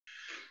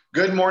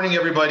Good morning,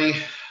 everybody.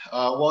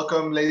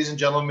 Welcome, ladies and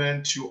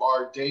gentlemen, to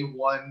our day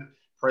one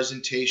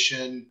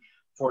presentation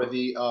for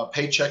the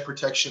Paycheck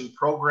Protection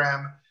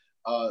Program,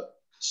 uh,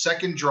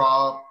 second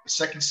draw,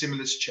 second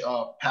stimulus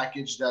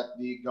package that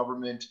the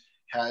government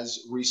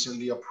has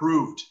recently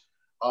approved.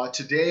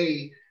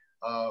 Today,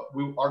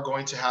 we are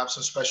going to have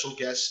some special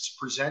guests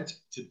present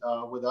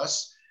with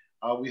us.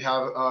 We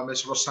have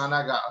Ms.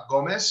 Rosana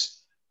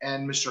Gomez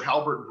and Mr.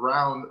 Halbert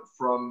Brown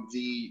from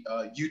the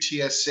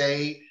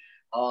UTSA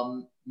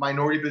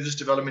Minority Business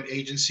Development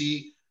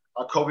Agency,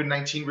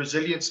 COVID-19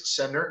 Resilience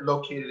Center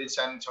located in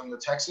San Antonio,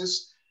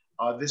 Texas.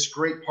 This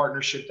great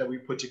partnership that we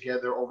put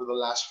together over the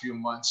last few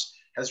months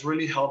has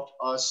really helped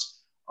us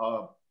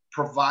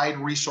provide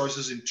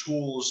resources and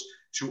tools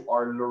to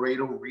our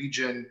Laredo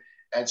region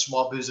and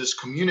small business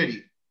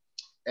community.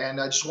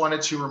 And I just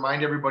wanted to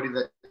remind everybody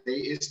that today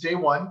is day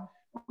one.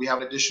 We have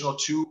an additional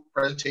two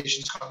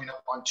presentations coming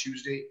up on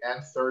Tuesday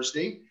and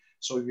Thursday.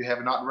 So if you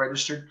have not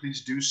registered,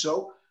 please do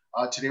so.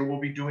 Today we'll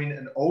be doing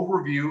an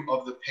overview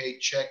of the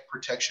Paycheck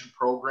Protection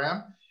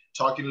Program,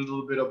 talking a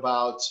little bit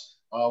about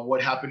what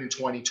happened in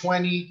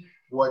 2020,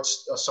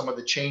 what's some of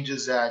the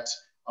changes that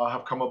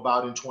have come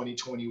about in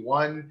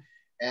 2021,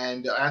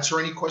 and answer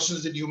any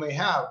questions that you may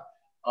have.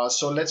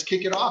 So let's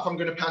kick it off. I'm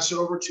going to pass it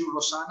over to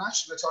Rosana.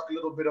 She's going to talk a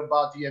little bit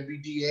about the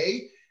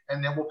MBDA,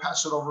 and then we'll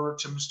pass it over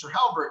to Mr.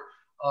 Halbert.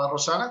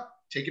 Rosana,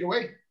 take it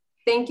away.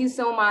 Thank you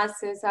so much,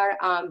 Cesar.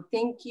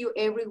 Thank you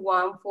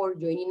everyone for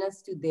joining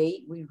us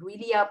today. We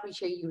really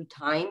appreciate your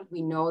time.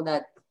 We know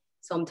that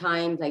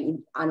sometimes,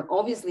 and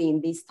obviously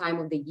in this time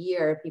of the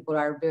year, people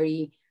are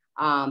very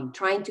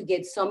trying to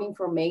get some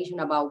information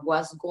about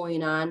what's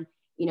going on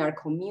in our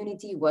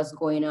community, what's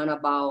going on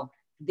about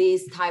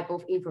this type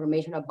of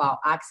information about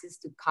access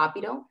to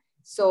capital.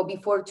 So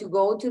before to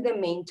go to the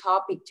main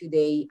topic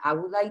today, I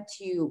would like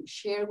to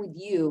share with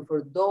you,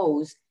 for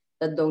those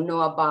that don't know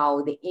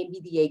about the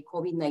MBDA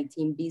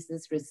COVID-19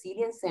 Business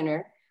Resilience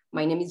Center.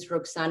 My name is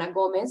Roxana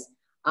Gomez.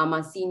 I'm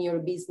a senior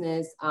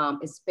business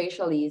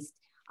specialist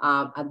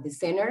at the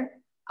center.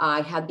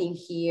 I have been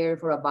here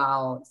for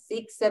about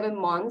 6-7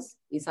 months.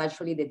 It's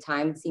actually the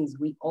time since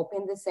we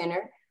opened the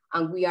center,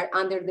 and we are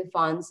under the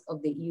funds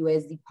of the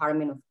US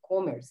Department of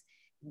Commerce.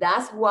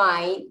 That's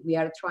why we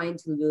are trying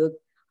to look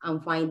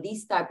and find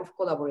this type of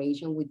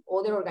collaboration with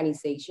other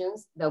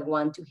organizations that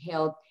want to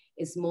help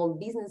small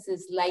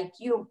businesses like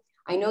you.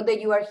 I know that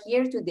you are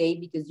here today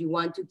because you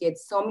want to get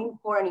some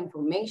important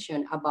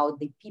information about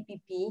the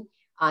PPP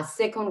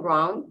second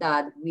round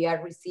that we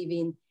are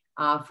receiving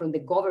from the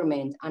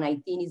government. And I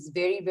think it's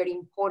very, very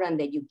important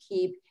that you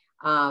keep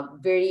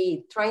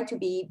trying to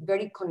be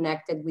very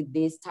connected with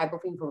this type of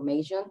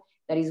information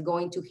that is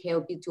going to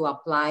help you to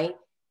apply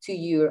to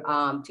your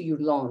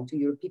loan, to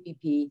your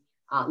PPP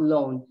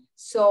loan.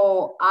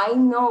 So I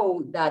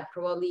know that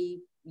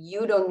probably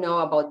you don't know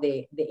about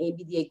the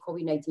MBDA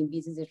COVID-19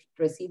 Business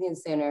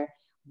Resilience Center,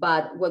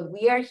 but what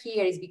we are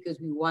here is because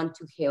we want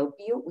to help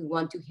you. We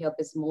want to help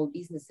small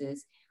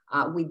businesses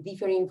with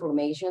different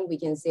information. We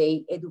can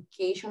say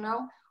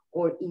educational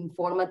or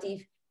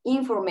informative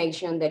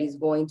information that is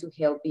going to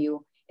help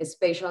you,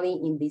 especially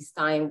in this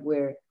time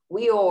where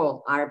we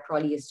all are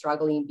probably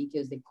struggling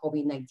because the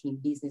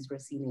COVID-19 Business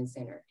Resilience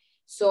Center.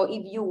 So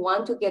if you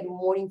want to get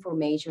more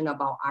information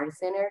about our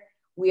center,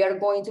 we are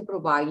going to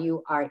provide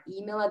you our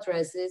email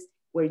addresses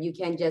where you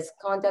can just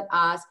contact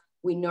us.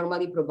 We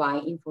normally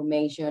provide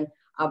information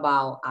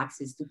about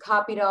access to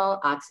capital,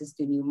 access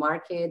to new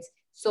markets,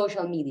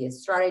 social media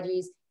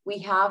strategies. We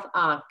have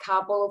a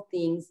couple of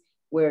things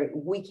where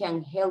we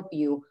can help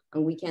you,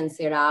 and we can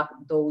set up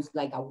those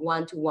like a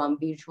one-to-one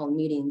virtual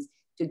meetings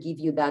to give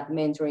you that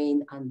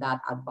mentoring and that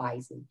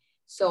advising.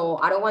 So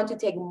I don't want to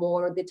take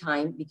more of the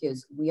time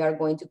because we are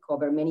going to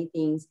cover many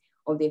things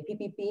of the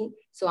PPP.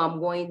 So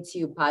I'm going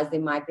to pass the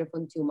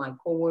microphone to my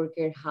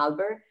coworker,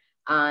 Halbert,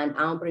 and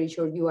I'm pretty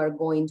sure you are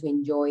going to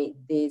enjoy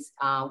this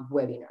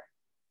webinar.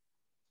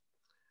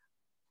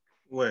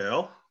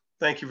 Well,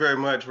 thank you very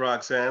much,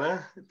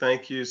 Roxana.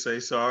 Thank you,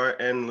 Cesar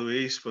and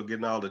Luis, for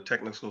getting all the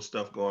technical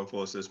stuff going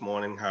for us this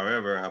morning.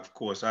 However, of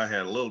course, I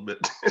had a little bit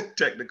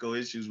technical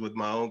issues with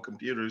my own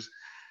computers,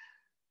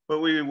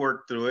 but we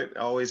worked through it. I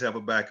always have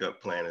a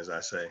backup plan, as I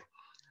say.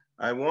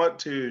 I want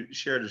to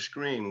share the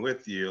screen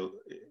with you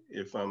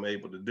if I'm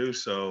able to do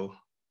so,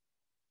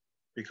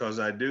 because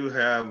I do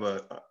have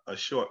a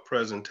short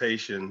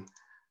presentation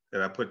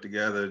that I put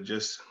together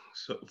just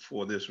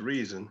for this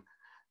reason.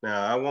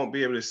 Now, I won't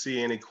be able to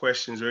see any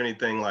questions or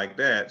anything like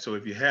that. So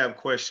if you have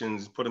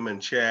questions, put them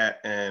in chat,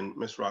 and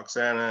Ms.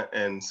 Roxana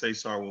and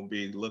Cesar will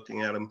be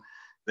looking at them.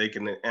 They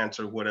can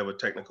answer whatever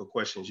technical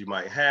questions you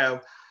might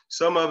have.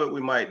 Some of it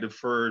we might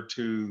defer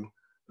to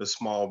the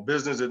Small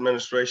Business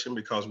Administration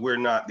because we're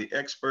not the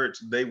experts.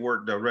 They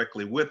work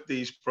directly with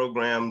these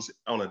programs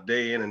on a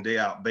day in and day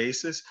out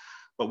basis.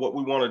 But what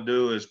we want to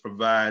do is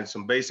provide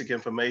some basic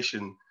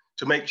information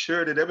to make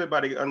sure that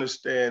everybody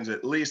understands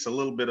at least a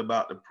little bit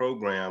about the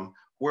program,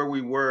 where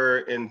we were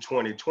in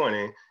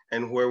 2020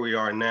 and where we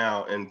are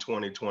now in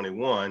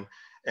 2021.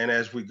 And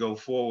as we go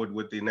forward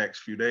with the next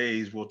few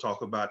days, we'll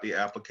talk about the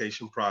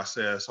application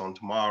process on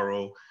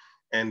tomorrow.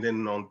 And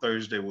then on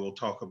Thursday, we'll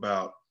talk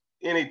about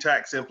any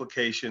tax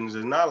implications.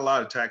 There's not a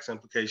lot of tax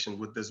implications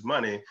with this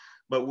money,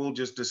 but we'll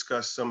just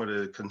discuss some of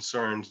the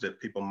concerns that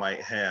people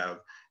might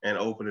have and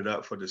open it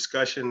up for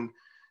discussion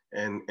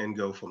and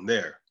go from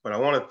there. But I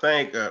want to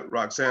thank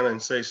Roxana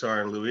and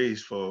Cesar and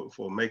Luis for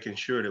making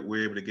sure that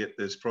we're able to get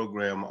this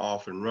program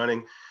off and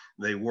running.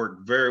 They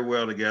work very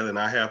well together, and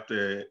I have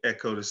to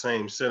echo the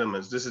same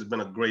sentiments. This has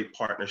been a great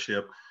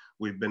partnership.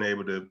 We've been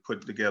able to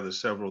put together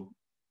several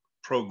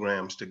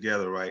programs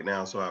together right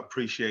now. So I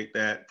appreciate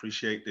that,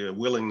 appreciate the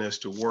willingness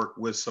to work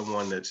with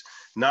someone that's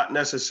not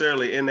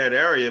necessarily in that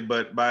area,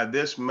 but by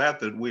this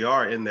method, we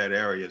are in that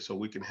area. So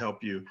we can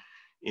help you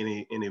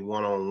any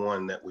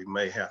one-on-one that we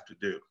may have to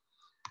do.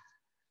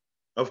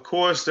 Of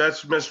course,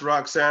 that's Miss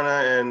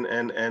Roxana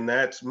and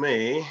that's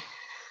me.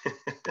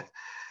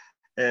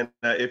 And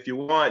if you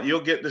want, you'll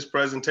get this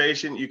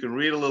presentation. You can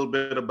read a little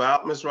bit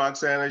about Miss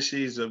Roxana.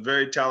 She's a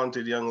very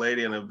talented young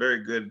lady and a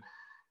very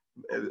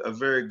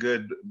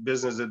good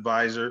business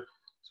advisor.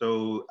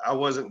 So I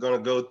wasn't going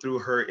to go through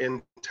her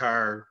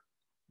entire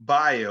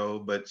bio,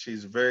 but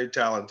she's very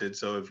talented.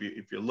 So if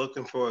you're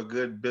looking for a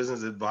good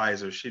business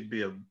advisor, she'd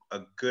be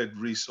a good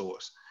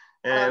resource.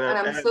 And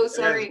I'm so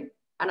sorry.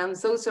 And I'm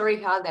so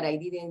sorry, Hal, that I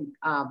didn't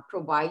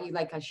provide you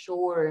like a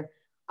short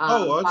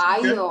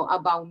bio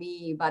about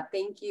me, but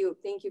thank you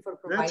for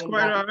providing. That's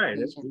quite all right.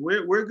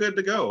 We're good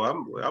to go.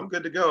 I'm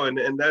good to go,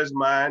 and that's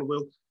mine.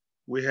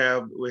 We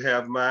have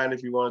mine.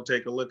 If you want to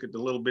take a look at the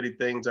little bitty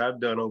things I've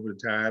done over the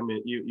time,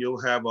 and you'll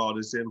have all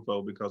this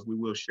info because we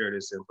will share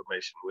this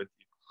information with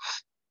you.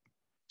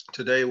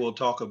 Today we'll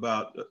talk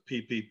about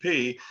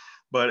PPP,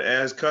 but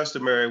as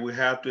customary, we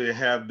have to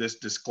have this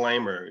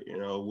disclaimer. You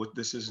know,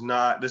 this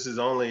is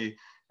only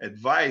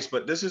advice,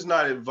 but this is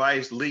not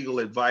advice, legal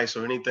advice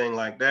or anything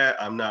like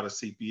that. I'm not a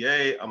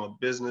CPA. I'm a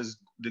business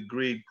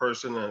degree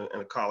person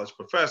and a college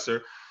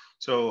professor.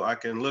 So I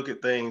can look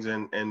at things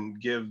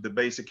and give the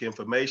basic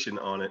information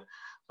on it.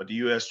 But the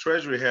US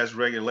Treasury has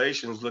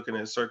regulations looking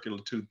at Circular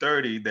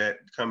 230 that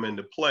come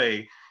into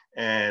play.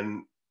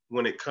 And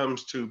when it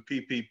comes to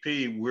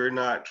PPP, we're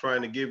not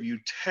trying to give you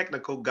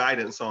technical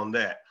guidance on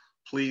that.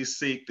 Please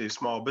seek the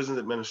Small Business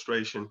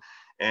Administration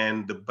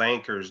and the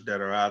bankers that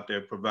are out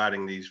there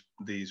providing these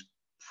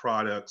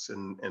products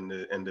and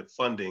the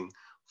funding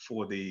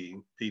for the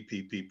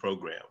PPP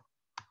program.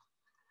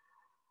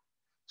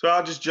 So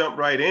I'll just jump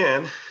right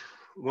in.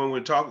 When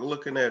we're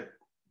looking at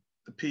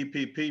the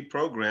PPP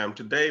program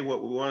today,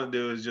 what we want to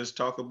do is just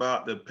talk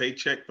about the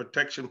Paycheck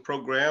Protection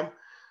Program.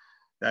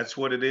 That's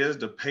what it is,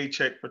 the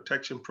Paycheck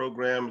Protection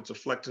Program. It's a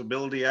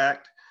flexibility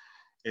act.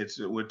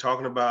 We'll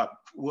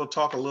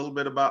talk a little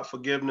bit about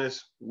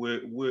forgiveness.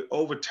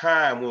 Over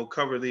time, we'll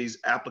cover these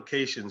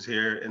applications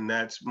here, and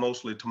that's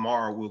mostly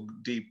tomorrow. We'll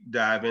deep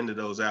dive into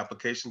those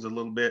applications a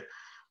little bit.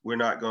 We're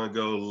not going to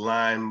go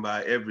line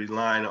by every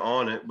line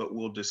on it, but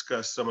we'll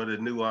discuss some of the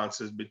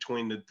nuances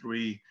between the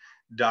three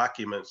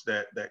documents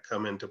that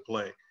come into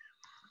play.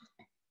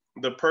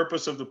 The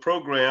purpose of the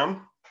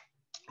program,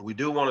 we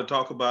do want to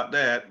talk about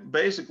that.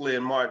 Basically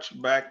in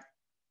March, back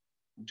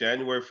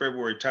January,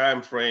 February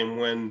timeframe,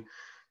 when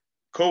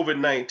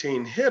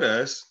COVID-19 hit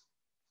us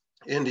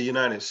in the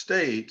United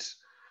States,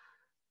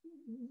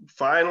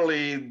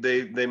 finally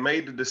they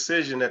made the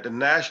decision at the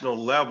national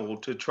level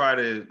to try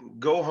to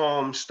go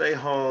home, stay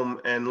home,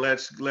 and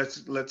let's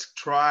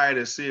try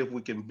to see if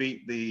we can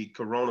beat the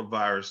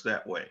coronavirus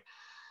that way.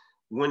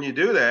 When you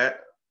do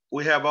that,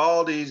 we have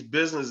all these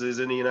businesses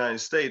in the United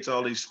States,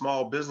 all these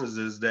small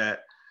businesses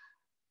that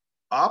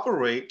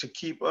operate to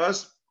keep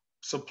us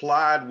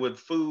supplied with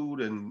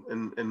food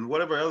and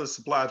whatever other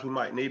supplies we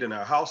might need in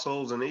our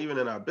households and even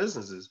in our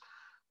businesses.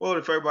 Well,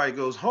 if everybody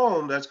goes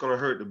home, that's going to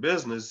hurt the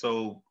business.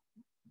 So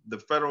the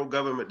federal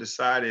government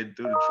decided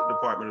through the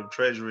Department of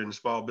Treasury and the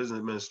Small Business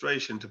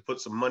Administration to put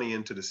some money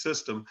into the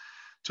system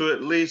to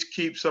at least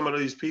keep some of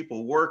these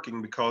people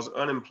working, because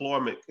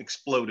unemployment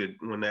exploded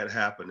when that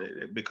happened,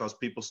 because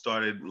people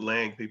started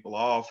laying people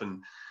off.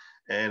 And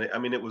I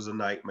mean, it was a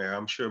nightmare.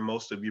 I'm sure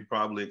most of you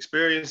probably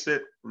experienced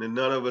it, and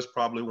none of us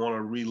probably want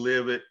to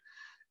relive it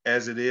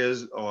as it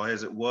is or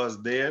as it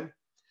was then.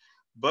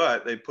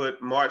 But they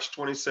put March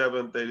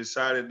 27th, they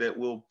decided that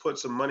we'll put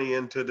some money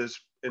into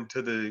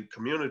the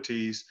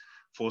communities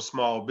for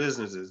small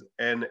businesses.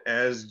 And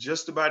as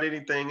just about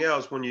anything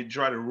else, when you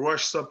try to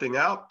rush something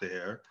out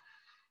there,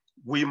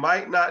 we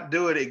might not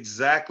do it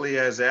exactly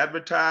as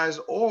advertised,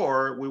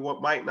 or we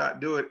might not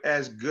do it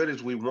as good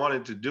as we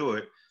wanted to do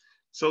it.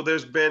 So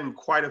there's been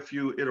quite a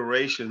few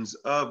iterations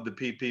of the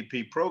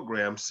PPP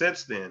program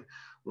since then.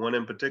 One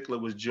in particular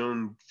was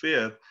June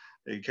 5th.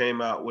 They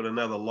came out with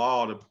another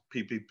law, the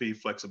PPP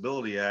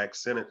Flexibility Act.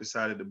 Senate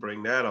decided to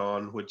bring that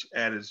on, which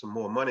added some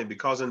more money,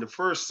 because in the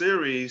first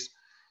series,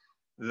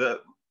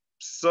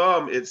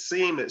 it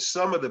seemed that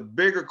some of the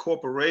bigger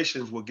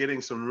corporations were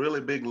getting some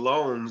really big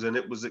loans, and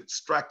it was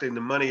extracting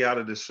the money out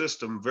of the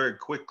system very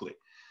quickly.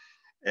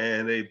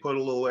 and they put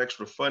a little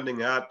extra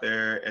funding out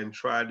there and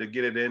tried to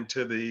get it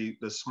into the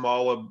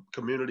smaller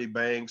community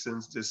banks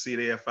and the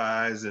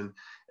CDFIs and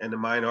the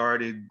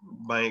minority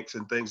banks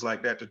and things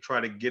like that, to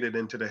try to get it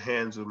into the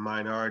hands of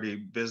minority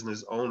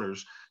business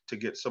owners to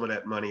get some of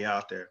that money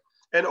out there.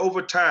 And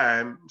over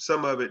time,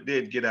 some of it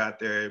did get out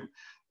there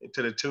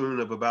to the tune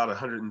of about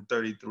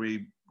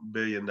 $133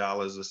 billion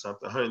or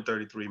something,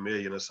 133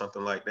 million or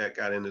something like that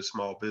got into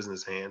small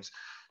business hands.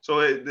 So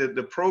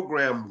the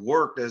program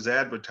worked as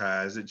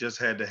advertised. It just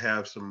had to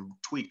have some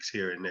tweaks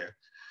here and there.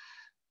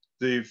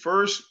 The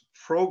first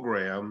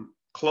program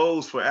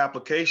closed for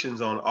applications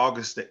on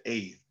August the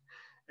 8th.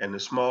 And the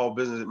Small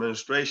Business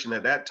Administration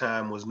at that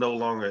time was no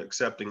longer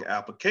accepting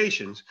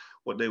applications.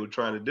 What they were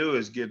trying to do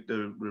is get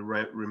the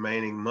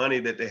remaining money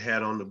that they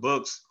had on the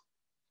books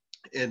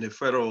in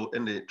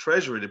the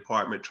Treasury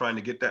Department, trying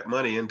to get that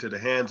money into the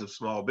hands of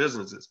small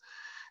businesses.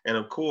 And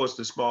of course,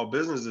 the small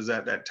businesses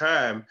at that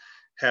time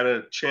had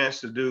a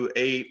chance to do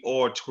 8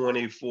 or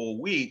 24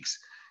 weeks,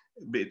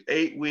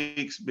 8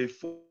 weeks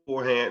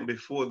beforehand,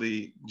 before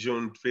the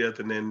June 5th,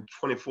 and then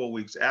 24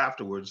 weeks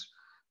afterwards.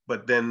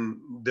 But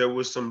then there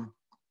was some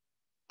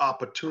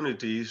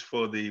opportunities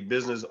for the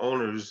business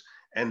owners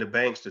and the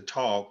banks to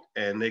talk,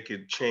 and they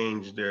could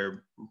change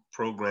their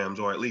programs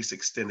or at least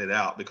extend it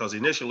out, because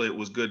initially it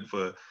was good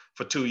for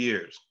 2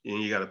 years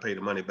and you got to pay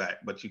the money back,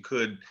 but you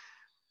could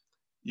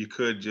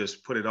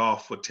just put it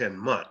off for 10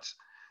 months.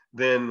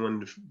 Then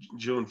when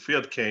June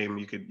 5th came,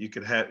 you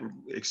could have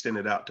extend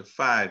it out to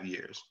 5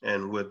 years.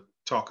 And with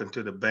talking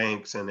to the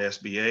banks and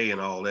SBA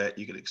and all that,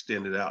 you could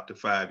extend it out to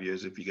 5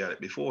 years if you got it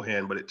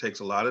beforehand, but it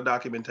takes a lot of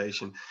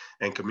documentation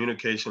and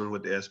communication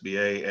with the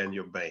SBA and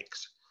your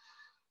banks.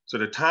 So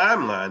the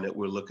timeline that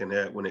we're looking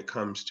at when it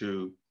comes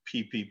to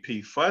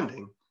PPP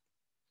funding,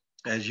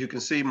 as you can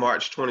see,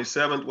 March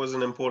 27th was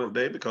an important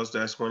day because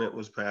that's when it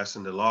was passed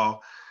into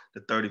law. The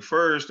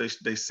 31st,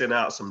 they sent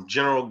out some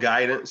general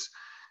guidance.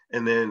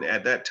 And then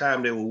at that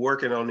time, they were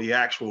working on the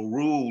actual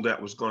rule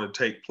that was going to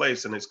take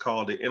place, and it's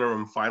called the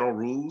interim final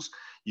rules.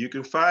 You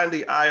can find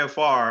the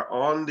IFR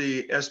on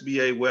the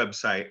SBA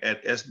website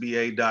at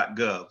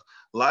sba.gov.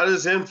 A lot of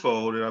this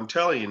info that I'm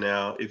telling you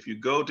now, if you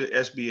go to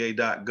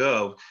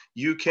sba.gov,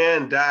 you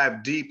can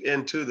dive deep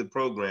into the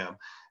program.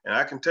 And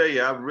I can tell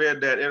you, I've read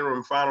that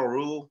interim final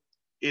rule.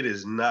 It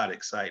is not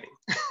exciting.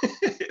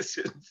 It's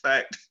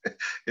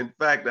in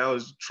fact, I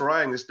was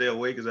trying to stay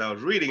awake as I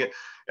was reading it.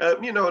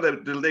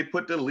 They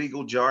put the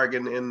legal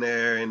jargon in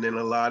there, and then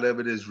a lot of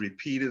it is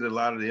repeated. A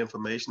lot of the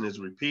information is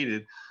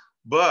repeated,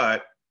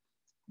 but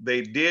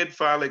they did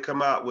finally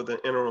come out with an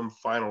interim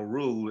final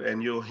rule.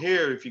 And you'll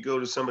hear, if you go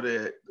to some of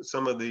the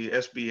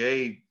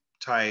SBA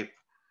type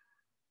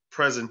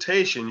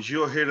presentations,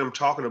 you'll hear them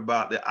talking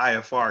about the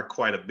IFR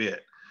quite a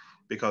bit,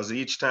 because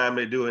each time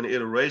they do an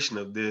iteration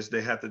of this,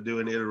 they have to do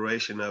an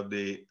iteration of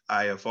the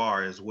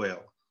IFR as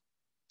well.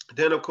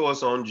 Then, of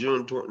course, on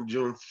June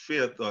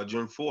 5th or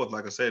June 4th,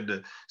 like I said,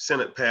 the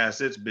Senate passed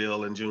its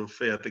bill, and June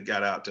 5th, it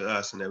got out to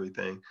us and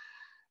everything.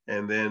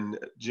 And then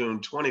June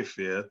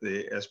 25th,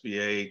 the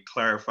SBA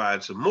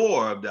clarified some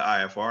more of the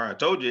IFR. I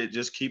told you it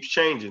just keeps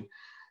changing.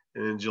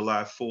 And then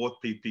July 4th,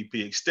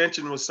 PPP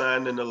extension was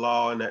signed into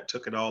law, and that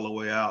took it all the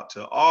way out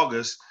to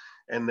August.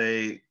 And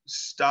they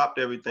stopped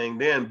everything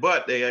then,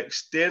 but they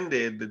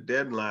extended the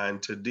deadline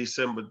to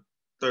December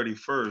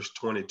 31st,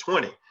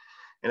 2020.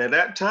 And at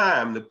that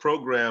time, the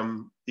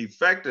program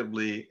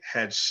effectively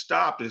had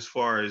stopped as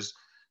far as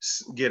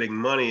getting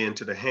money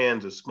into the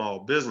hands of small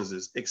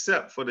businesses,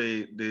 except for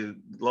the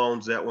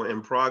loans that were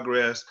in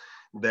progress,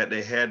 that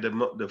they had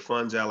the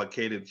funds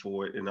allocated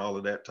for it and all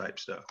of that type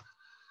stuff.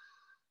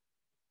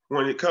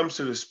 When it comes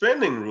to the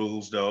spending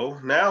rules, though,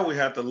 now we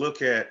have to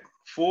look at,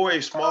 for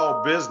a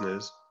small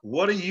business,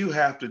 what do you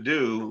have to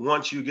do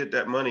once you get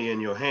that money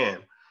in your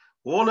hand?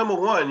 Well, number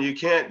one, you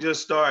can't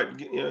just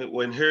start,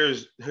 when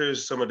here's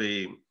some of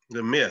the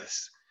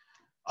myths.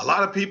 A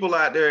lot of people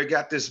out there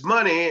got this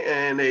money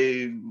and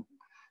they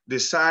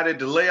decided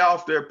to lay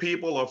off their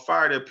people or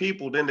fire their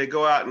people. Then they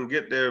go out and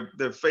get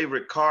their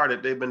favorite car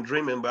that they've been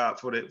dreaming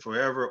about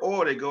forever,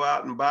 or they go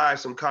out and buy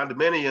some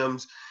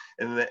condominiums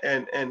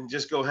and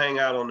just go hang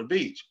out on the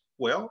beach.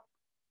 Well,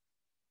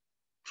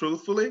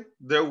 truthfully,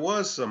 there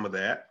was some of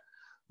that,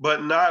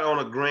 but not on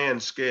a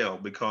grand scale,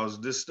 because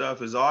this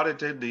stuff is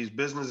audited. These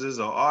businesses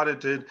are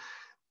audited.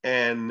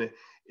 And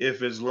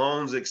if it's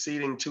loans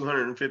exceeding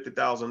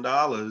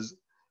 $250,000,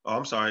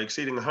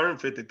 exceeding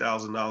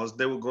 $150,000,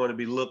 they were going to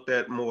be looked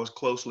at more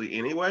closely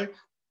anyway.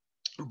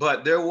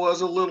 But there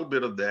was a little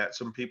bit of that.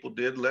 Some people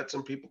did let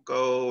some people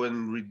go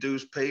and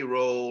reduce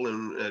payroll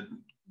and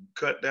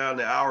cut down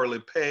the hourly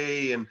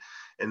pay and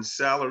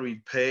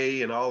salaried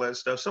pay and all that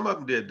stuff. Some of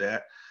them did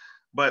that,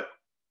 but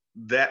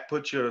that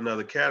puts you in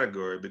another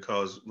category,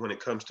 because when it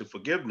comes to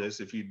forgiveness,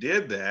 if you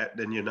did that,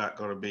 then you're not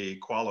going to be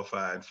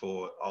qualified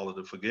for all of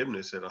the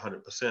forgiveness at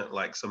 100%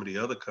 like some of the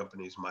other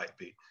companies might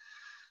be.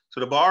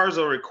 So the borrowers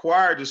are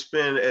required to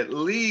spend at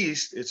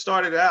least, it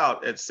started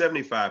out at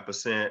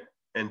 75%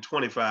 and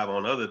 25%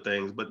 on other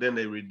things, but then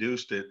they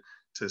reduced it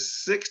to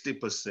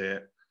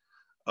 60%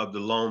 of the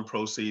loan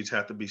proceeds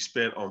have to be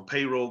spent on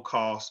payroll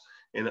costs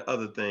and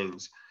other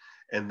things.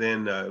 And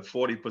then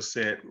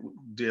 40%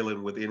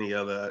 dealing with any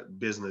other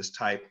business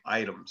type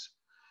items.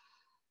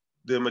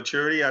 The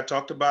maturity, I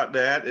talked about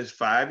that, is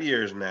 5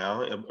 years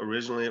now.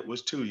 Originally it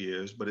was 2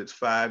 years, but it's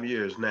 5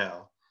 years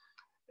now.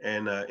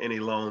 And any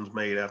loans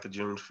made after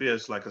June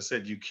 5th, like I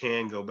said, you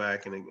can go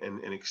back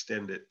and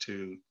extend it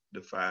to the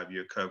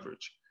 5-year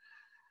coverage.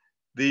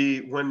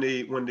 When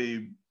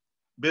the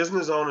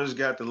business owners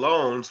got the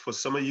loans, for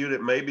some of you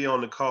that may be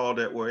on the call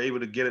that were able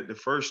to get it the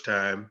first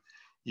time,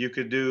 you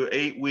could do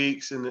 8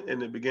 weeks in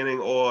the beginning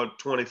or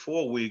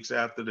 24 weeks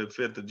after the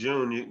 5th of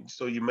June.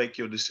 So you make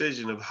your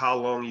decision of how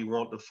long you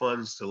want the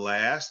funds to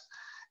last.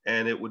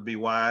 And it would be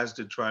wise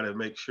to try to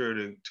make sure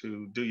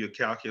to do your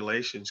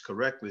calculations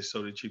correctly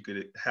so that you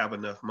could have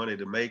enough money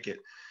to make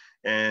it.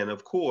 And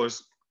of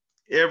course,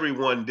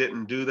 everyone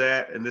didn't do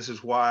that. And this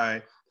is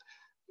why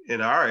in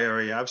our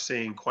area, I've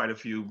seen quite a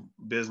few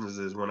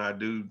businesses when I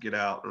do get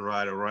out and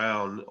ride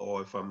around,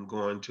 or if I'm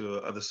going to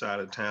the other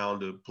side of town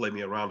to play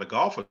me around the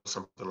golf or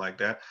something like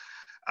that,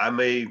 I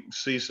may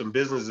see some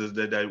businesses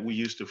that we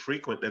used to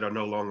frequent that are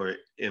no longer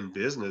in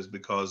business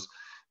because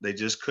they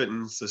just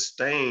couldn't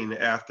sustain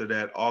after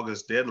that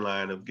August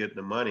deadline of getting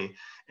the money.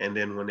 And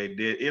then when they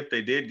did, if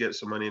they did get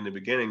some money in the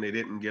beginning, they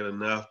didn't get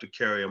enough to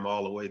carry them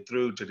all the way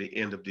through to the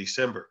end of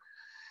December.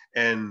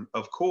 And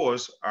of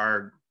course,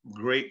 our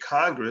great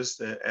Congress,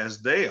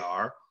 as they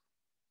are,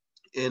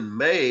 in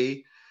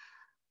May,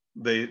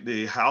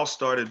 the House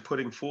started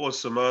putting forth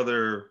some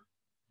other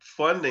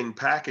funding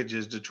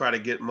packages to try to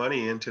get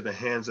money into the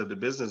hands of the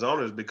business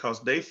owners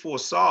because they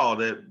foresaw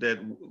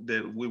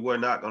that we were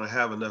not going to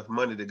have enough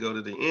money to go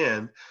to the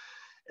end.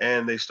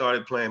 And they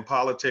started playing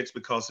politics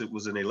because it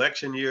was an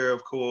election year,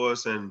 of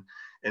course, and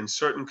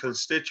certain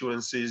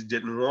constituencies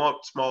didn't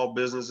want small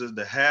businesses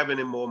to have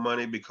any more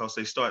money because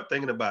they start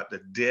thinking about the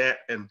debt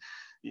and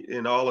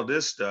all of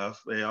this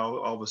stuff. They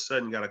all of a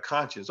sudden got a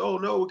conscience. Oh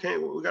no,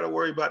 we got to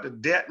worry about the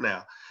debt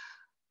now.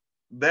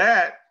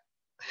 That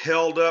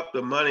held up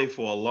the money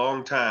for a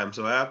long time.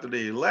 So after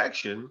the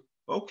election,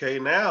 okay,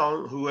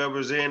 now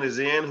whoever's in is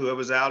in,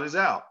 whoever's out is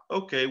out.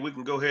 Okay, we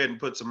can go ahead and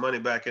put some money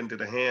back into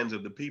the hands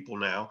of the people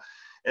now.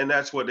 And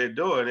that's what they're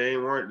doing.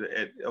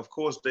 Of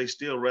course, they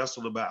still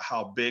wrestled about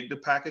how big the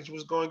package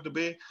was going to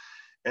be.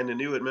 And the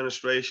new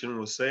administration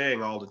was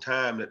saying all the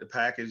time that the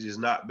package is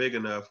not big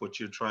enough what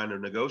you're trying to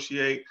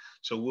negotiate.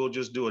 So we'll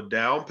just do a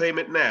down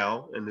payment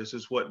now. And this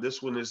is what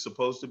this one is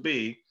supposed to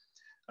be,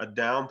 a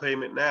down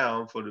payment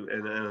now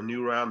and a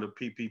new round of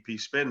PPP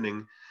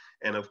spending.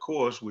 And of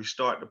course, we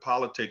start the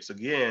politics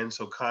again.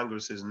 So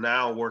Congress is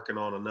now working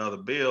on another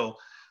bill,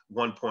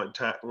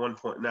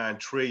 $1.9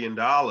 trillion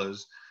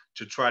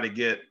to try to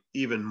get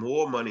even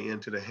more money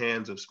into the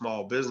hands of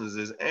small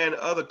businesses and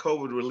other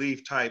COVID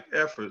relief type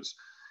efforts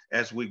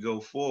as we go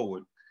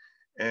forward.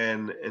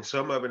 And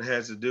some of it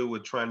has to do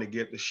with trying to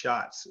get the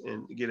shots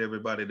and get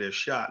everybody their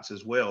shots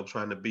as well,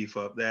 trying to beef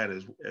up that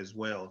as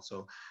well.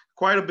 So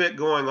quite a bit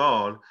going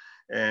on,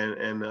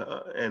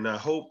 and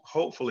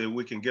hopefully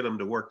we can get them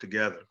to work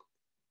together.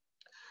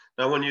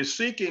 Now, when you're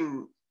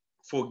seeking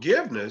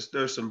forgiveness,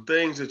 there's some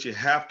things that you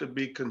have to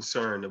be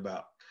concerned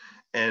about.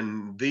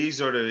 And these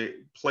are the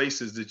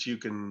places that you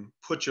can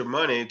put your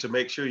money to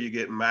make sure you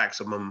get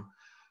maximum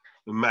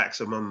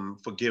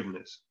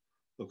forgiveness.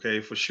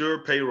 Okay, for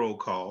sure, payroll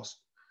costs.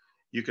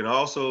 You can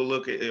also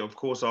look at, of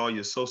course, all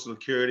your Social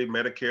Security,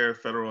 Medicare,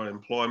 federal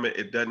unemployment.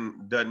 It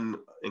doesn't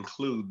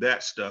include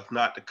that stuff,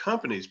 not the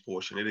company's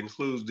portion. It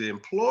includes the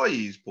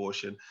employee's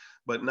portion,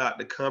 but not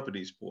the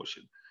company's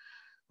portion.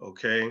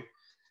 Okay.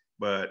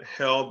 But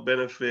health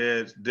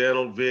benefits,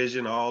 dental,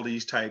 vision, all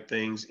these type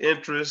things,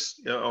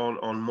 interest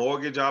on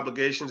mortgage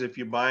obligations, if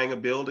you're buying a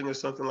building or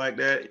something like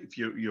that, if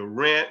your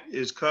rent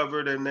is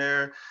covered in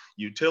there,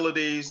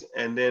 utilities,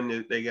 and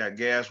then they got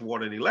gas,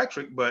 water, and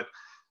electric. But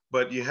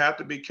you have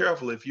to be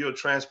careful. If you're a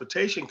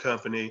transportation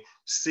company,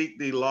 seek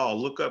the law,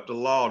 look up the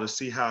law to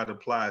see how it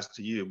applies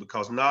to you,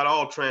 because not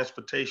all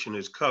transportation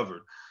is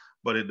covered,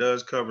 but it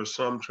does cover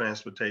some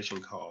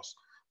transportation costs.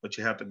 But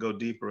you have to go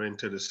deeper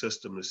into the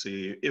system to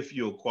see if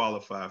you'll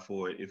qualify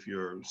for it if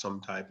you're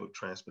some type of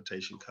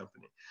transportation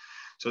company.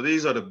 So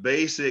these are the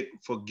basic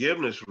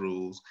forgiveness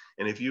rules.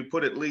 And if you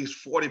put at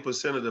least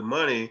 40% of the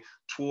money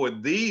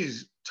toward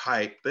these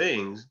type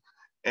things,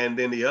 and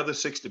then the other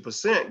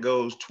 60%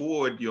 goes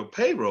toward your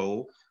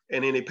payroll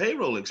and any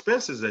payroll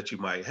expenses that you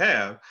might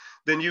have,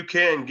 then you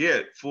can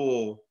get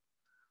full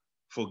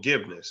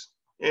forgiveness.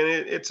 And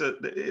it's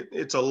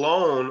a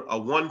loan, a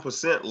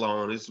 1%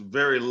 loan. It's a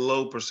very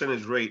low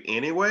percentage rate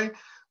anyway,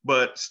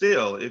 but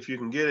still, if you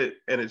can get it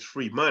and it's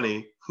free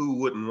money, who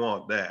wouldn't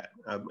want that?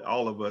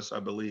 All of us, I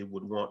believe,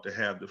 would want to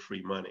have the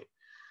free money.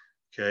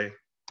 Okay.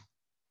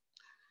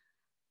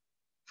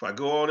 If I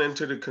go on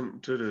into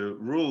the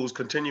rules,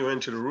 continue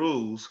into the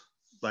rules,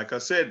 like I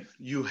said,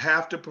 you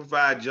have to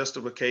provide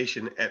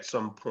justification at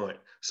some point.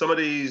 Some of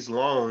these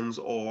loans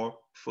are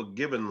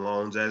forgiven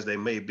loans, as they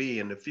may be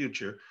in the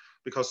future,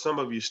 because some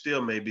of you still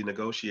may be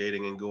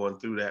negotiating and going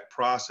through that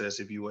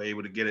process if you were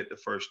able to get it the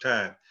first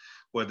time.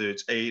 whether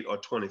it's 8 or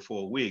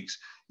 24 weeks,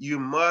 you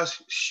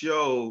must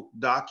show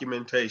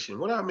documentation.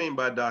 What do I mean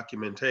by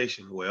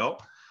documentation?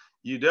 Well,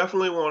 you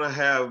definitely want to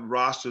have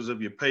rosters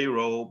of your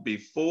payroll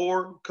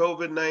before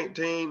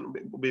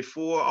COVID-19,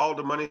 before all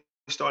the money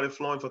started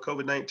flowing for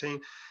COVID-19,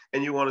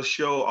 and you want to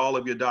show all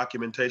of your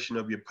documentation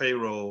of your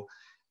payroll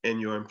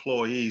and your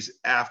employees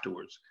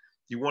afterwards.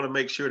 You want to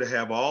make sure to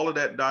have all of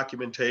that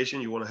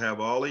documentation. You want to have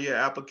all of your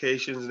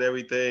applications and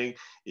everything.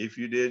 If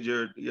you did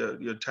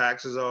your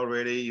taxes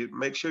already, you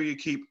make sure you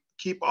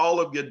keep all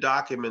of your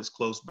documents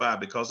close by,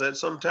 because at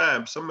some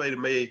time somebody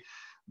may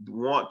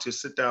want to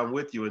sit down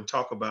with you and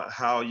talk about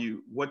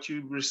what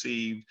you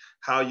received,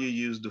 how you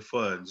used the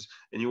funds,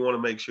 and you want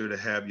to make sure to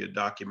have your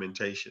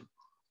documentation.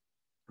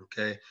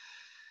 Okay.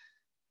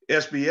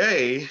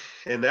 SBA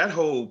and that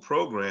whole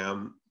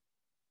program,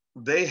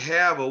 they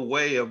have a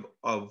way of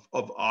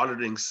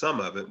auditing some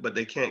of it, but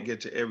they can't get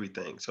to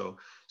everything. So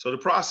the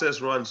process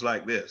runs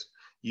like this.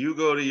 You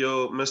go to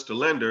your Mr.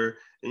 Lender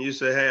and you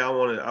say, hey, I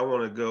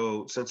want to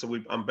go, since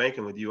I'm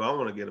banking with you, I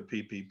want to get a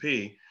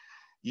PPP.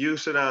 You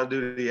sit down and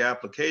do the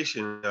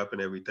application up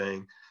and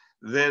everything.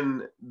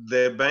 Then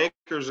the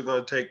bankers are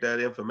going to take that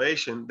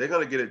information. They're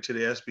going to get it to the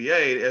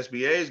SBA. The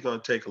SBA is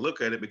going to take a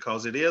look at it,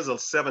 because it is a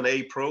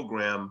 7A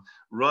program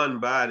run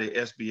by the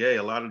SBA.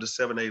 A lot of the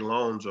 7A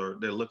loans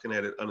they're looking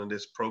at it under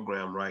this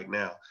program right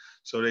now.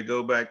 So they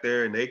go back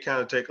there and they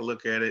kind of take a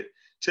look at it.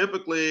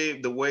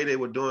 Typically, the way they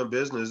were doing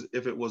business,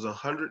 if it was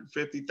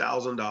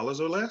 $150,000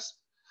 or less,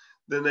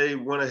 then they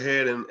went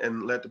ahead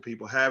and let the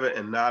people have it,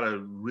 and not a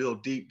real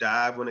deep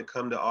dive when it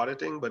come to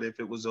auditing. But if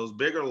it was those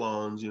bigger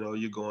loans,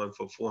 you're going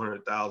for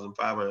 $400,000,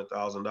 $500,000,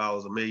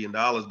 $1 million,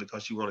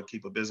 because you want to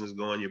keep a business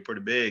going, you're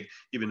pretty big,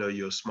 even though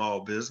you're a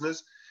small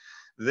business,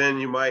 then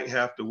you might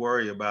have to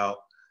worry about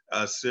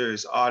a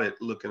serious audit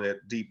looking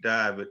at deep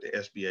dive at the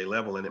SBA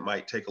level, and it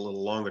might take a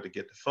little longer to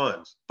get the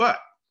funds, but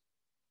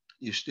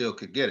you still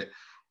could get it.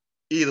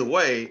 Either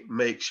way,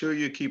 make sure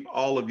you keep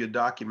all of your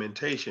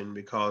documentation,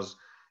 because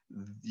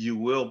you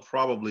will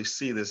probably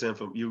see this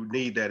info. You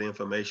need that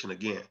information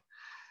again.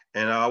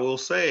 And I will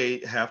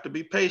say, have to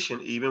be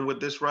patient, even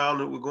with this round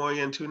that we're going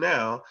into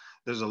now.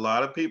 There's a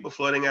lot of people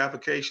flooding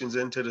applications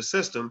into the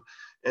system,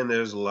 and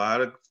there's a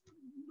lot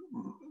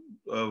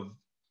of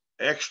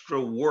extra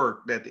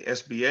work that the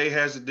SBA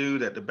has to do,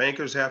 that the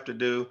bankers have to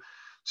do.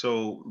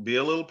 So be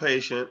a little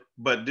patient,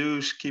 but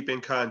do keep in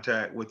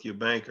contact with your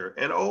banker.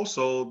 And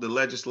also the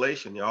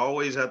legislation. You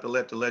always have to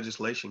let the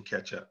legislation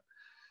catch up.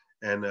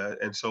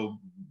 And so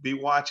be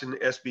watching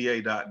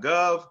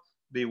SBA.gov,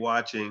 be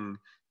watching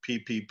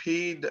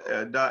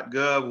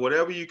PPP.gov,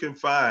 whatever you can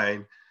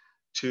find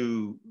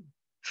to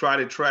try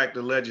to track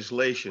the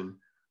legislation.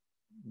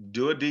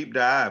 Do a deep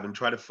dive and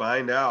try to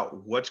find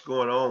out what's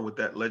going on with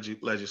that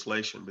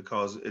legislation,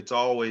 because it's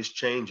always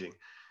changing.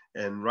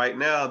 And right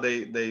now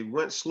they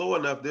went slow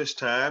enough this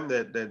time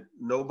that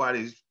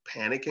nobody's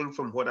panicking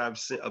from what I've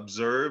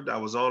observed. I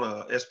was on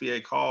a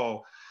SBA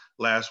call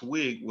last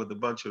week with a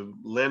bunch of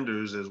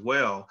lenders as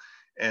well,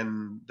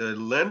 and the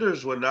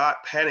lenders were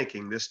not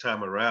panicking this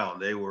time around.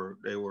 They were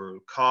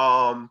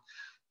calm.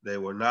 They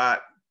were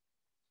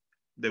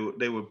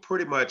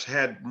pretty much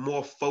had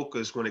more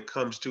focus when it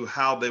comes to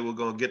how they were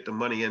going to get the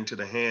money into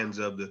the hands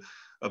of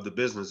the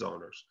business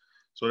owners.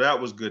 So that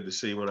was good to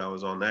see when I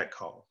was on that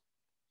call.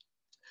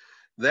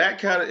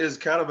 That is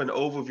kind of an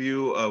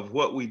overview of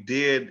what we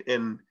did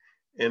in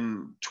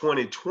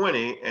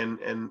 2020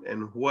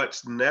 and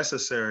what's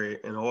necessary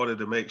in order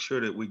to make sure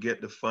that we get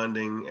the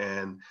funding.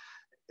 And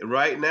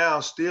right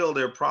now, still,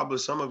 there are probably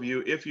some of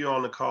you, if you're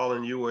on the call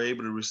and you were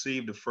able to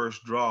receive the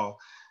first draw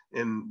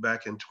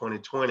back in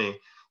 2020,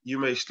 you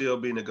may still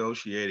be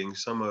negotiating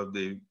some of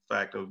the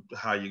fact of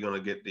how you're going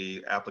to get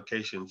the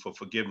application for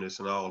forgiveness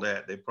and all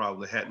that. They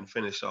probably hadn't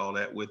finished all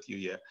that with you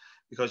yet,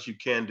 because you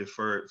can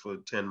defer it for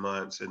 10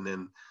 months. And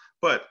then,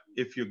 but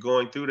if you're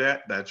going through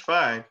that, that's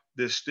fine.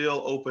 This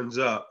still opens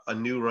up a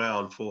new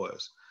round for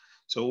us.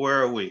 So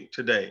where are we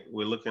today?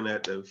 We're looking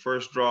at the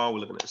first draw, we're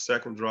looking at the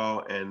second draw,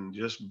 and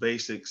just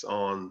basics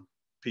on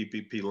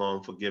PPP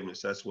loan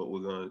forgiveness. That's what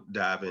we're going to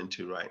dive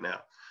into right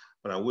now.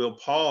 But I will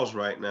pause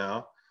right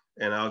now,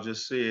 and I'll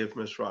just see if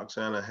Ms.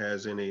 Roxana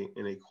has any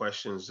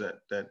questions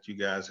that you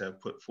guys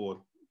have put forth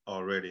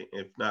already.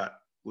 If not,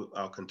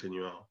 I'll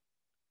continue on.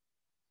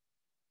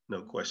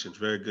 No questions.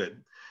 Very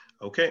good.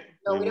 Okay.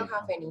 No, we don't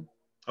have any.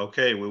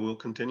 Okay, we will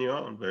continue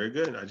on. Very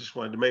good. I just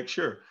wanted to make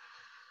sure.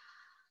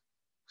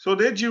 So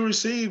did you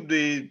receive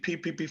the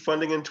PPP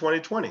funding in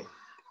 2020?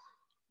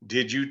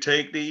 Did you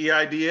take the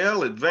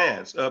EIDL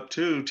advance up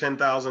to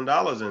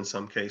 $10,000 in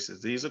some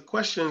cases? These are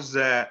questions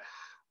that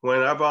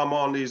whenever I'm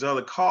on these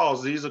other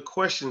calls, these are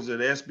questions that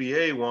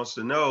SBA wants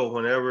to know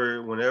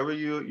whenever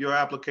your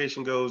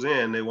application goes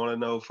in. They want to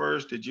know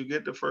first, did you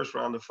get the first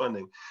round of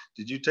funding?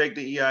 Did you take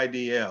the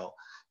EIDL?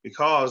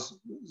 Because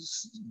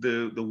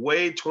the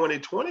way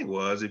 2020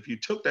 was, if you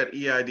took that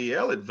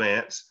EIDL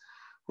advance,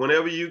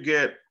 whenever you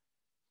get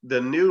the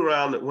new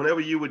round,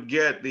 whenever you would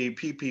get the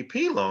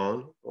PPP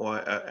loan or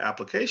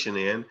application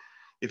in,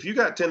 If you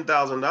got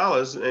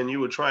 $10,000 and you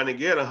were trying to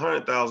get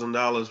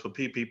 $100,000 for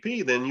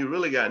PPP, then you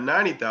really got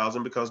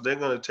 90,000 because they're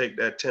going to take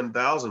that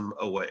 10,000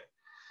 away.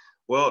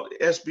 Well,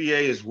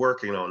 SBA is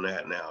working on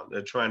that now.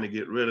 They're trying to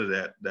get rid of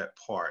that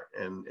part,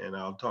 and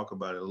I'll talk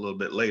about it a little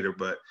bit later,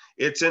 but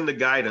it's in the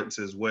guidance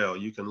as well.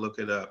 You can look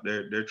it up.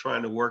 They're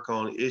trying to work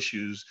on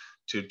issues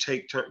to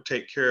take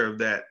care of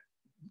that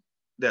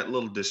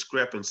little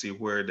discrepancy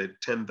where the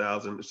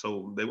 10,000.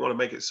 So they want to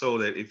make it so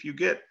that if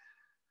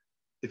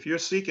you're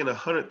seeking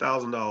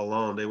 $100,000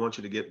 loan, they want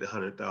you to get the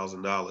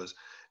 $100,000.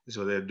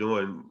 So they're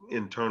doing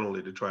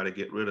internally to try to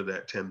get rid of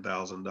that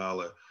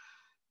 $10,000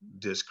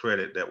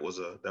 discredit that was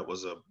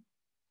a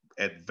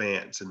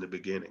advance in the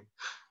beginning.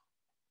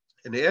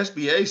 And the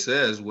SBA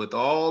says with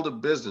all the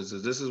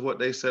businesses, this is what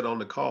they said on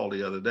the call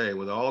the other day,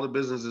 with all the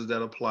businesses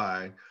that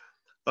apply,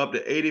 up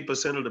to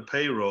 80% of the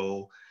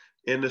payroll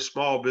in the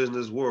small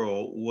business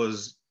world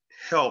was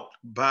helped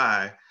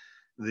by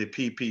the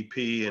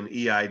PPP and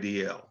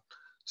EIDL.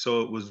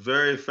 So it was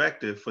very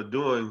effective for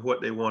doing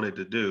what they wanted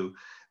to do.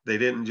 They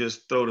didn't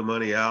just throw the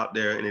money out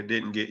there and it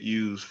didn't get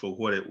used for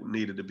what it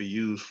needed to be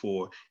used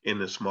for in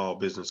the small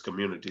business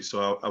community.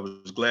 So I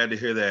was glad to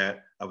hear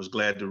that. I was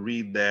glad to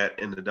read that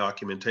in the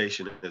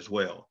documentation as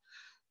well.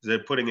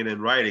 They're putting it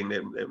in writing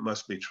that it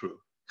must be true.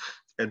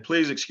 And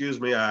please excuse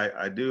me,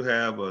 I do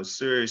have a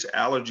serious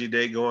allergy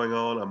day going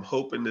on. I'm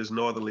hoping this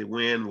northerly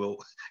wind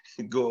will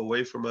go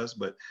away from us,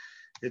 but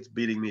it's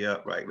beating me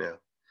up right now.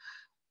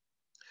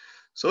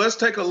 So let's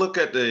take a look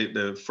at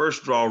the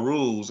first draw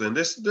rules. And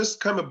this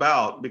come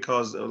about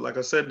because, like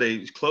I said,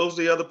 they closed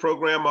the other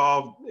program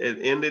off. It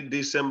ended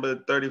December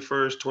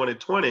 31st,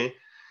 2020.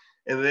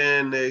 And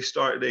then they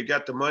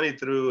got the money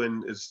through,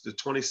 and it's the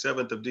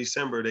 27th of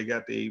December. They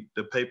got the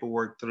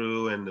paperwork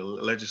through and the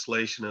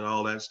legislation and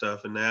all that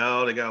stuff. And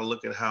now they got to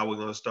look at how we're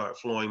going to start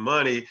flowing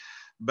money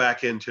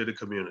back into the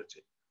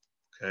community.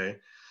 Okay.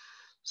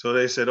 So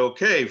they said,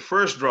 okay,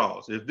 first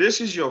draws. If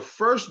this is your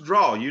first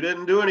draw, you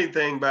didn't do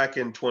anything back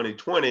in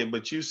 2020,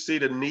 but you see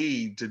the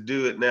need to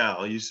do it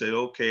now. You say,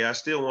 okay, I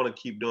still want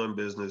to keep doing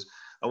business.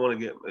 I want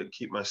to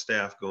keep my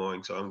staff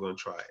going, so I'm going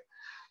to try it.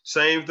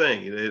 Same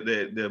thing.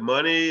 The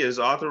money is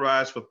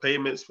authorized for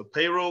payments for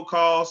payroll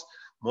costs,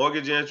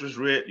 mortgage interest,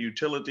 rent,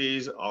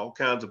 utilities, all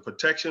kinds of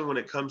protection when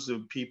it comes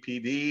to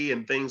PPD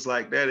and things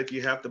like that. If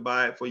you have to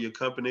buy it for your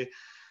company.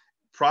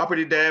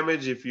 Property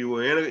damage, if you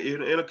were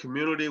in a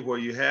community where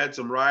you had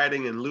some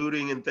rioting and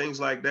looting and things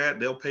like that,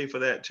 they'll pay for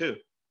that too.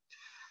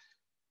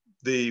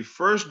 The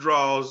first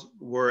draws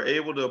were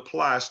able to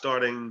apply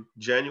starting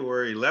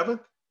January 11th,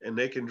 and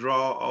they can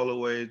draw all the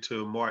way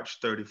to March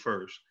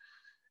 31st.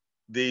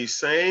 The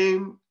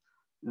same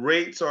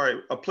rates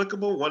are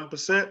applicable,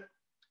 1%.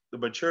 The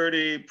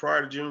maturity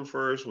prior to June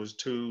 1st was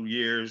 2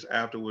 years.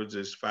 Afterwards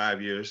is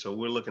 5 years. So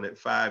we're looking at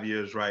 5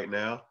 years right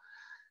now.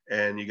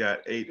 And you got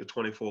 8 to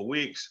 24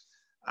 weeks.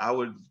 I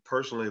would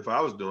personally, if I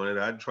was doing it,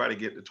 I'd try to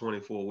get to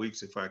 24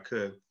 weeks if I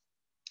could.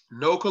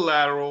 No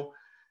collateral,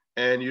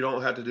 and you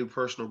don't have to do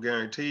personal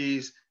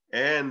guarantees.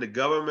 And the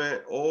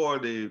government or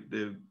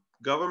the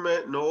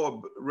government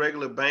nor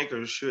regular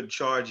bankers should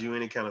charge you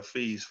any kind of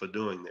fees for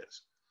doing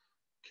this.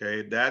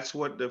 Okay, that's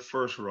what the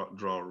first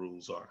draw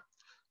rules are.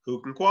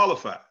 Who can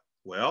qualify?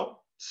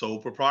 Well, sole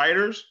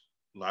proprietors.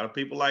 A lot of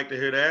people like to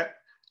hear that.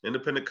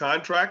 Independent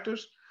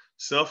contractors,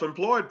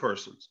 self-employed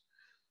persons.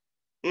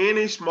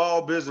 Any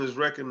small business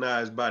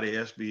recognized by the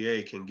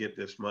SBA can get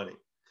this money.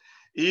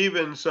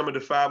 Even some of the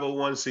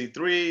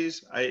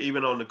 501c3s,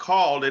 even on the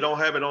call, they don't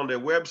have it on their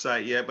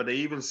website yet, but they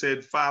even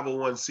said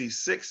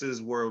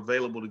 501c6s were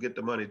available to get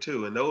the money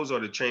too. And those are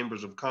the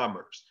chambers of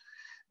commerce.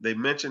 They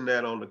mentioned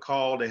that on the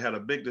call. They had a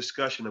big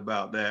discussion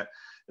about that.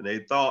 And they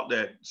thought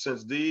that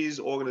since these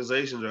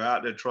organizations are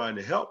out there trying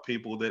to help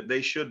people, that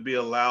they should be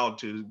allowed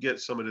to get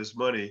some of this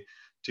money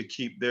to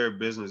keep their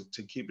business,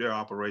 to keep their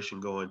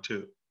operation going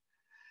too.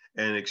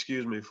 And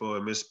excuse me for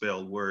a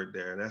misspelled word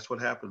there. That's what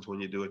happens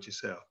when you do it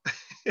yourself.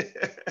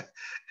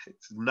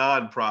 It's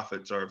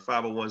nonprofits or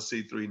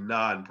 501c3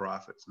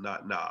 nonprofits,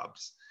 not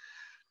knobs.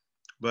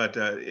 But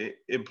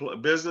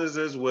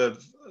businesses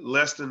with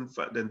less than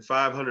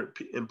 500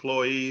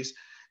 employees,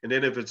 and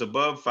then if it's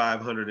above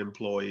 500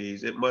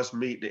 employees, it must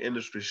meet the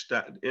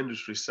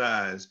industry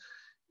size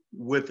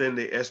within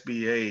the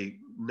SBA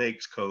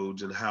NAICS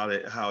codes and how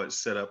it's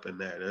set up in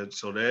that. And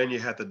so then you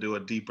have to do a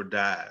deeper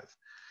dive.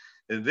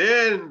 And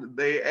then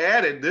they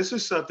added, this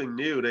is something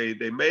new,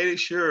 they made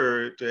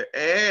sure to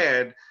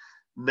add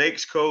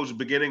NAICS codes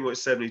beginning with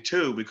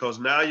 72, because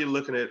now you're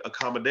looking at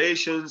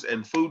accommodations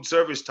and food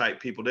service type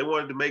people. They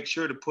wanted to make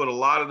sure to put a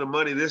lot of the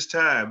money this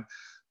time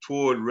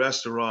toward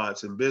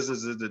restaurants and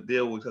businesses that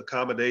deal with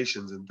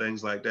accommodations and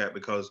things like that,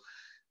 because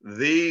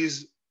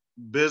these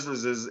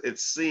businesses, it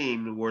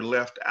seemed, were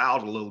left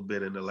out a little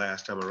bit in the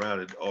last time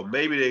around. Or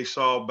maybe they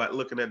saw by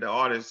looking at the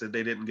audits that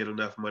they didn't get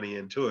enough money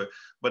into it,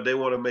 but they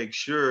want to make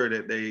sure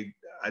that they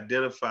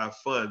identify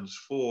funds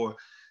for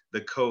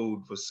the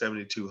code for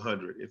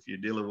 7,200 if you're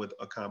dealing with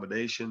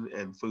accommodation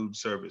and food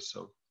service.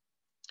 So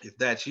if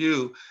that's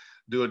you,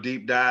 do a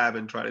deep dive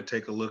and try to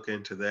take a look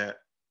into that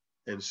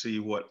and see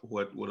what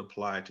would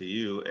apply to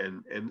you,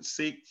 and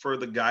seek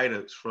further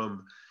guidance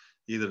from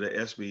either the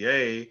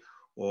SBA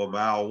or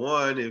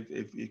MileOne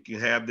if you can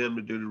have them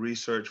to do the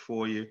research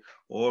for you,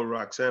 or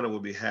Roxana will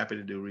be happy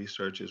to do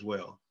research as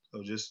well.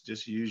 So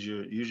just use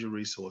your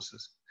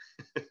resources.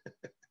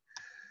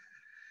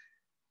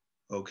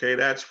 Okay,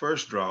 that's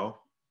first draw.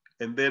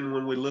 And then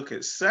when we look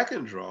at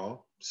second draw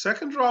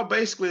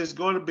basically is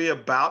going to be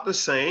about the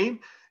same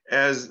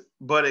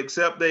but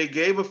except they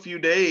gave a few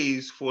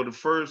days for the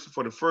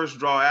first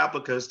draw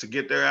applicants to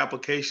get their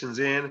applications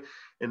in.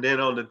 And then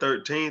on the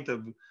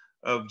 13th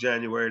of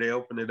January, they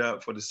opened it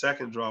up for the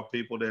second draw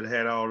people that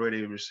had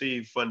already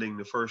received funding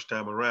the first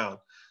time around.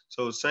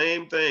 So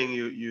same thing,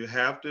 you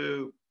have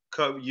to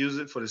use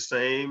it for the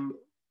same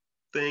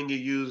thing you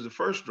used the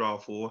first draw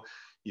for.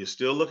 You're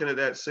still looking at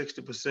that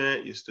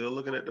 60%, you're still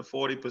looking at the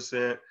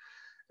 40%,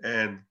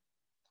 and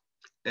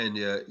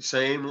your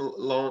same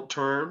loan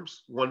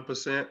terms,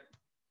 1%.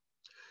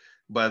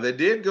 But they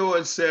did go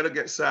and set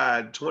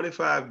aside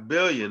 $25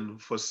 billion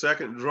for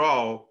second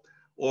draw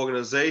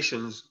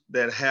organizations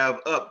that have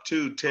up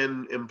to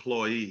 10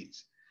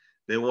 employees.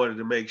 They wanted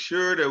to make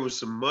sure there was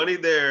some money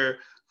there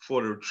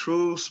for the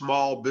true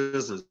small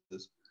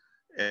businesses.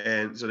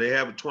 And so they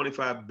have a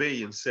 25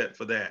 billion set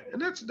for that.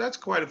 And that's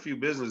quite a few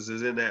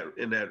businesses in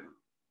that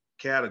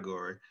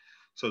category.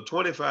 So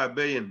 25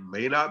 billion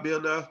may not be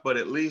enough, but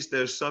at least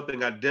there's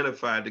something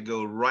identified to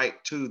go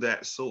right to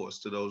that source,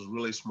 to those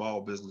really small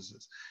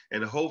businesses.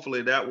 And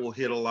hopefully that will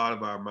hit a lot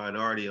of our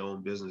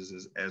minority-owned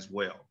businesses as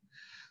well.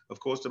 Of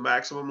course, the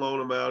maximum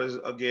loan amount is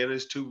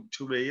 $2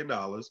 million.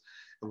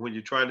 And when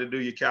you're trying to do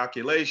your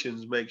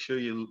calculations, make sure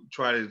you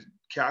try to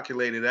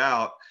calculate it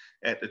out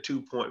at the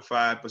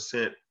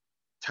 2.5%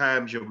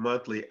 times your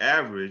monthly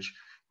average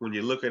when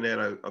you're looking at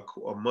a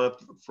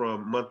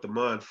month to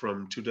month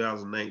from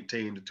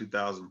 2019 to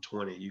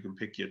 2020. You can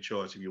pick your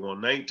choice if you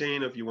want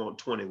 19 or if you want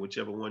 20,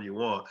 whichever one you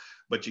want.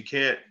 But you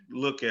can't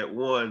look at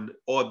one,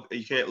 or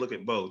you can't look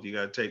at both. You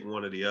got to take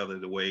one or the other,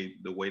 the way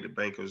the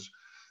bankers,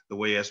 the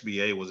way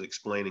SBA was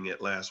explaining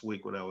it last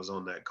week when I was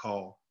on that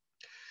call.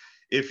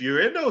 If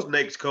you're in those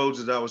NAICS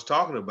codes that I was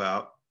talking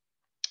about,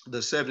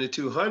 the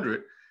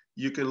 7,200,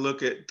 you can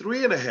look at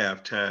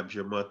 3.5 times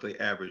your monthly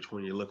average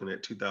when you're looking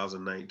at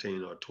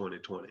 2019 or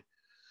 2020.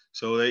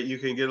 So that you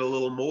can get a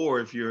little more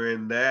if you're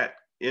in that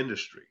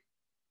industry.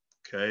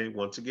 Okay,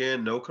 once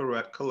again, no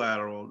correct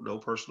collateral, no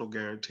personal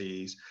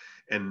guarantees,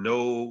 and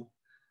no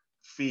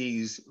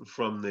fees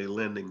from the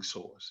lending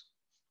source.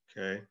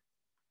 Okay,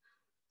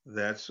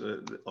 that's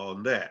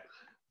on that.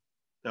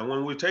 Now,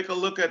 when we take a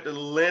look at the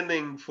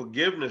lending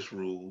forgiveness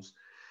rules,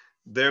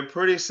 they're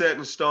pretty set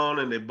in stone,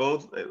 and they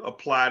both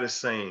apply the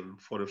same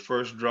for the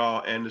first draw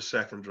and the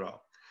second draw.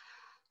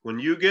 When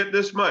you get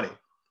this money,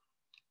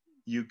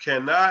 you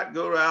cannot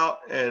go out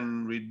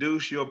and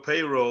reduce your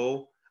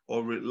payroll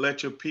or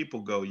let your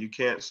people go. You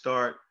can't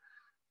start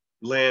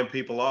laying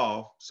people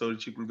off so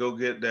that you can go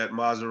get that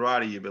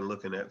Maserati you've been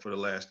looking at for the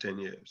last 10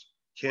 years.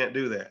 Can't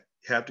do that.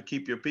 You have to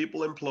keep your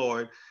people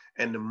employed,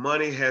 and the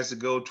money has to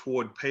go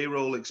toward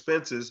payroll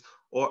expenses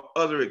or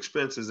other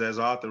expenses as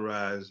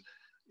authorized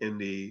in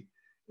the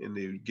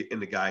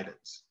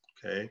guidance.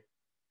 Okay,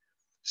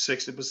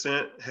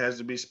 60% has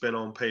to be spent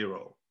on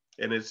payroll,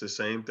 and it's the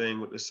same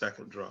thing with the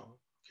second draw.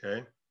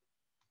 Okay,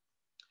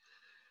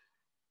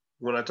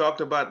 when I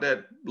talked about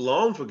that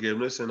loan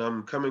forgiveness, and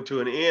I'm coming to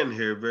an end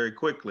here very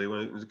quickly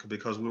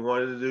because we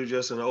wanted to do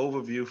just an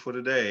overview for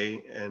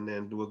today, and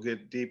then we'll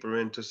get deeper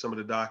into some of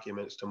the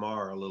documents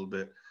tomorrow a little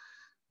bit.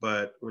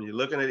 But when you're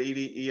looking at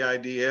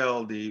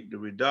EIDL, the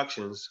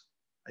reductions,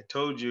 I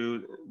told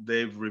you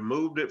they've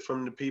removed it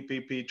from the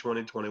PPP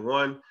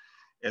 2021.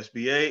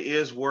 SBA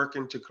is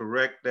working to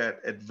correct that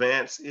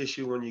advance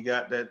issue when you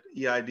got that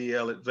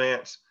EIDL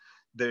advance.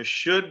 There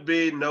should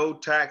be no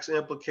tax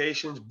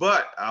implications,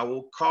 but I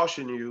will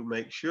caution you,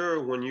 make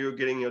sure when you're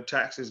getting your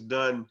taxes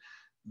done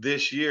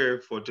this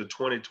year for the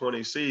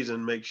 2020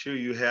 season, make sure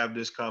you have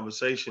this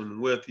conversation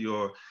with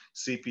your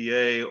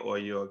CPA or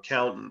your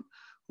accountant,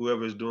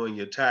 whoever's doing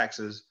your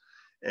taxes,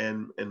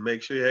 and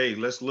make sure, hey,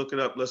 let's look it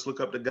up. Let's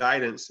look up the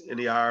guidance in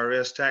the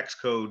IRS tax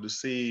code to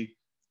see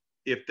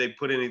if they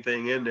put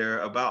anything in there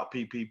about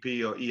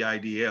PPP or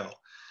EIDL,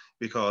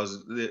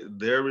 because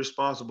they're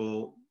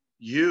responsible.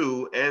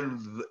 You and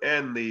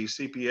the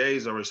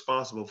CPAs are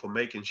responsible for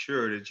making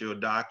sure that your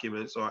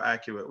documents are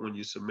accurate when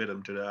you submit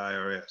them to the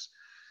IRS.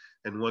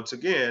 And once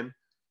again,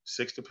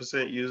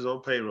 60% used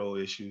on payroll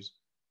issues,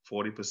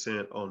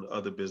 40% on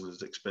other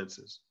business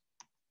expenses.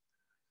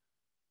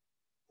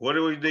 What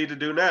do we need to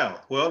do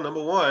now? Well,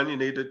 number one, you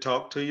need to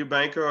talk to your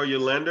banker or your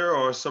lender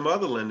or some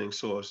other lending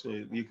source.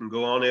 You can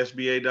go on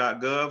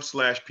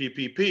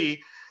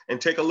sba.gov/PPP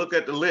and take a look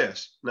at the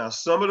list. Now,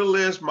 some of the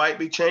lists might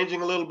be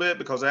changing a little bit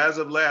because as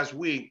of last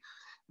week,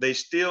 they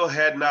still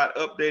had not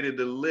updated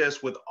the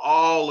list with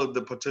all of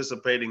the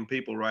participating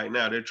people right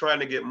now. They're trying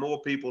to get more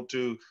people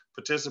to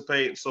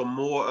participate so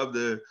more of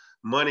the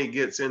money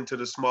gets into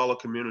the smaller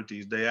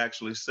communities. They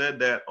actually said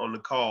that on the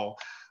call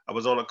I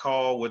was on a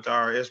call with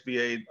our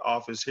SBA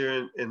office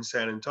here in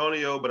San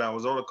Antonio, but I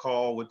was on a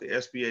call with the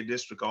SBA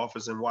district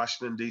office in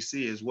Washington,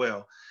 D.C. as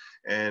well.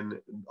 And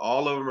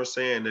all of them are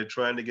saying they're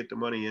trying to get the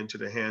money into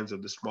the hands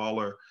of the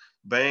smaller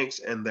banks,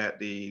 and that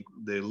the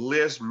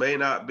list may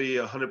not be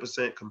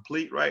 100%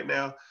 complete right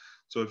now.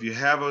 So if you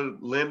have a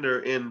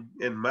lender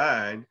in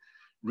mind,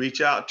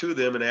 reach out to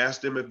them and ask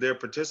them if they're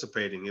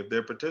participating. If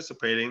they're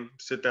participating,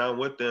 sit down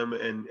with them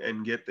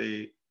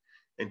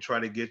and try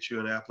to get you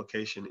an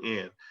application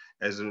in.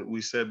 As we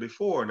said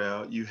before,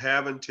 now you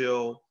have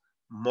until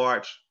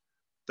March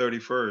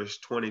 31st,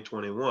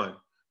 2021,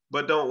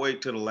 but don't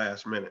wait till the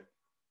last minute.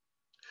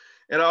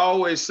 And I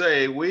always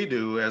say, we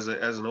do as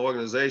an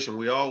organization,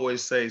 we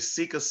always say,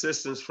 seek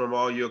assistance from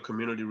all your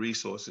community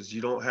resources.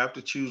 You don't have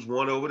to choose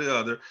one over the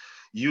other.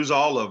 Use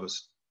all of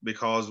us,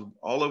 because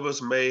all of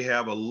us may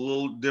have a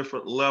little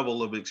different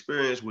level of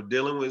experience with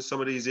dealing with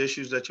some of these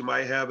issues that you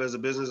might have as a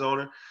business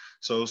owner.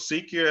 So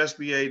seek your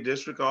SBA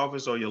district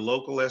office or your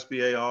local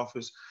SBA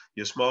office,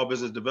 your small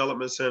business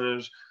development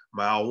centers.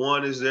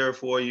 MileOne is there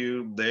for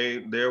you.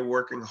 They're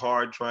working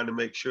hard trying to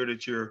make sure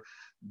that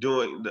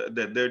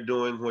they're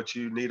doing what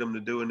you need them to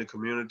do in the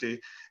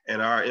community.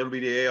 And our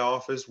MBDA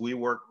office,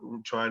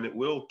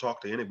 we'll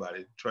talk to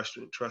anybody. Trust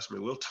me,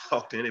 we'll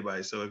talk to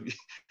anybody. So if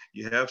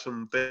you have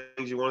some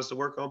things you want us to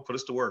work on, put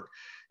us to work.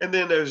 And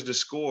then there's the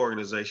SCORE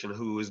organization,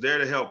 who is there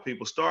to help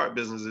people start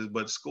businesses,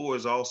 but SCORE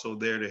is also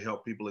there to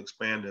help people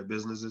expand their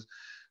businesses.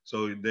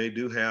 So they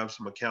do have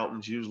some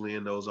accountants usually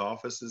in those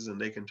offices, and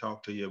they can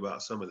talk to you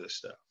about some of this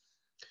stuff.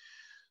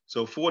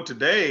 So for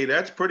today,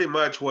 that's pretty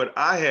much what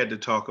I had to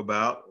talk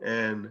about.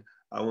 And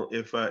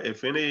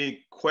if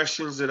any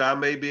questions that I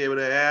may be able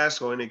to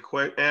ask, or any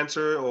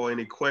answer, or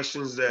any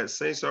questions that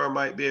Cesar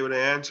might be able to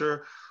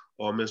answer,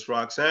 or Miss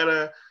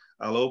Roxana,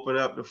 I'll open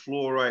up the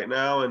floor right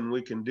now and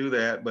we can do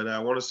that. But I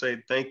want to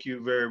say thank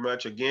you very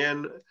much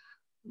again,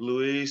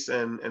 Luis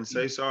and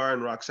Cesar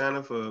and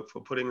Roxana, for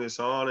putting this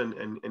on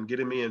and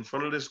getting me in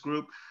front of this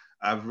group.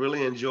 I've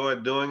really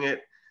enjoyed doing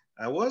it.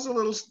 I was a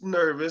little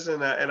nervous,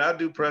 and I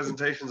do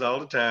presentations all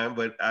the time,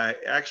 but I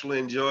actually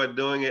enjoyed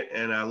doing it,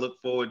 and I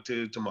look forward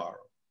to tomorrow.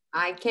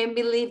 I can't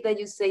believe that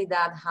you say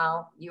that,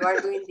 Hal. You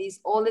are doing this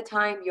all the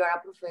time. You are a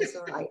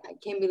professor. I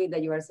can't believe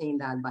that you are saying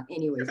that, but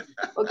anyways.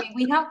 Okay,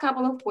 we have a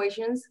couple of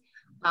questions.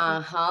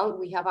 Hal,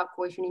 we have a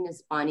question in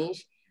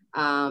Spanish.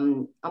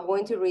 I'm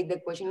going to read the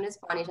question in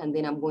Spanish, and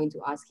then I'm going to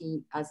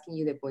asking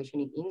you the question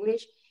in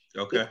English.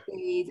 Okay.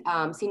 It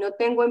says, si no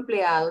tengo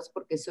empleados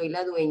porque soy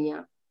la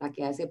dueña, la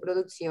que hace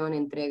producción,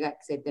 entrega,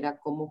 etcétera,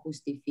 ¿cómo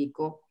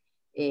justifico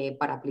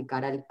para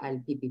aplicar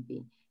al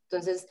PPP?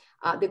 Entonces,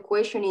 the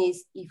question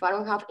is, if I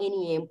don't have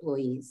any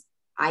employees,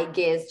 I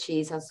guess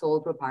she's a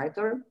sole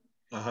proprietor,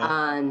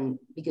 and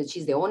because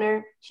she's the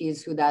owner,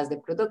 she's who does the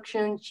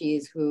production,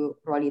 she's who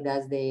probably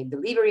does the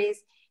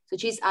deliveries. So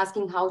she's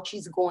asking how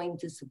she's going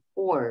to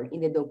support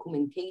in the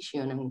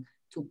documentation and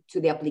to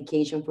the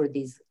application for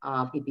this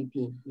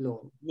PPP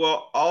loan.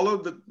 Well,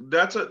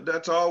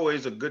 that's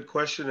always a good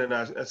question, and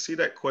I see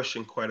that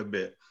question quite a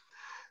bit.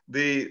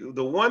 The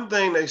one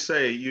thing they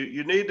say,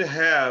 you need to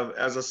have,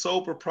 as a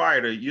sole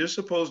proprietor, you're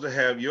supposed to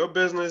have your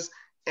business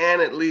and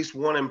at least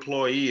one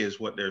employee, is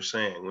what they're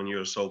saying when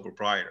you're a sole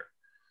proprietor.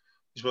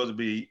 You're supposed to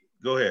be,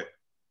 go ahead.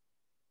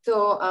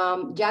 So,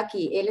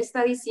 Jackie, él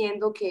está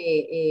diciendo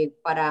que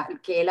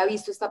que él ha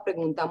visto esta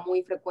pregunta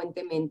muy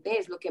frecuentemente,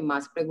 es lo que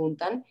más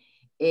preguntan,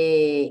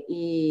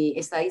 y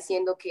está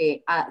diciendo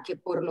que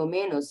por lo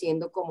menos,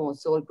 siendo como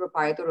sole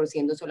proprietor o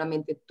siendo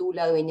solamente tú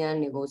la dueña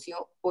del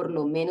negocio, por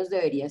lo menos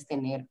deberías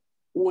tener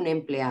un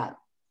empleado.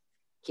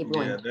 Keep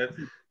going. Yeah,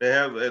 they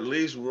have at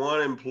least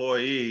one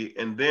employee,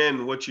 and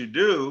then what you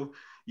do,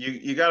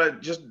 you gotta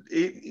just,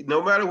 no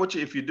matter what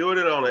if you're doing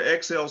it on an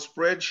Excel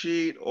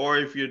spreadsheet, or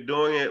if you're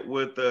doing it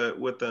with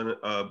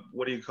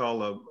what do you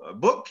call a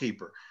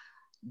bookkeeper,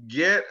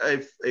 get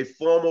a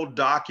formal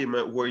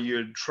document where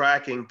you're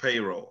tracking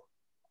payroll.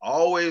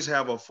 Always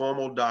have a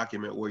formal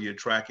document where you're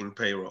tracking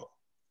payroll.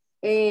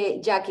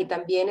 Jackie,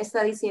 también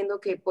está diciendo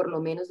que por lo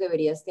menos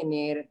deberías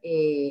tener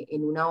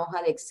en una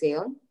hoja de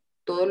Excel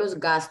todos los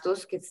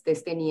gastos que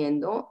estés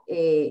teniendo.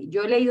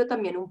 Yo he leído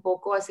también un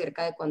poco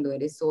acerca de cuando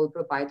eres sole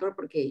proprietor,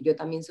 porque yo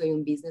también soy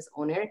un business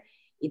owner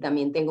y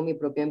también tengo mi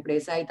propia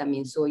empresa y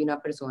también soy una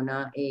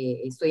persona,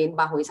 estoy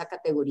bajo esa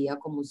categoría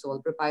como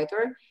sole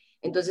proprietor.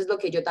 Entonces lo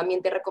que yo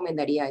también te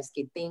recomendaría es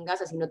que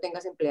tengas, así no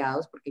tengas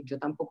empleados, porque yo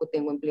tampoco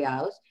tengo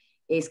empleados,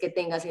 es que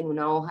tengas en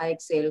una hoja de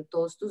Excel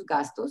todos tus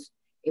gastos,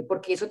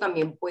 porque eso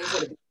también puede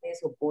servir de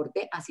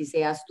soporte, así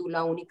seas tú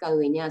la única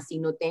dueña, así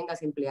no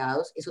tengas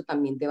empleados, eso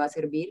también te va a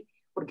servir,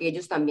 porque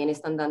ellos también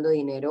están dando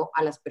dinero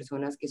a las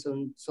personas que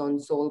son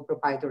sole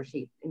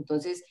proprietorship.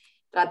 Entonces,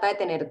 trata de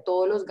tener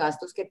todos los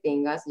gastos que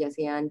tengas, ya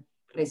sean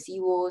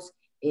recibos,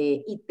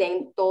 y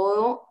ten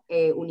todo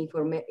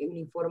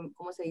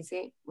 ¿cómo se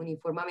dice?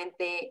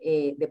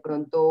 Uniformemente de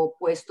pronto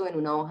puesto en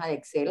una hoja de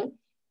Excel,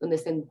 donde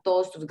estén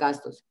todos tus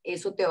gastos.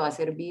 Eso te va a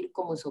servir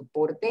como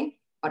soporte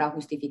para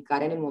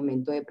justificar en el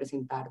momento de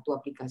presentar tu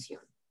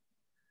aplicación.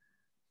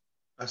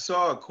 I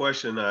saw a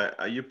question.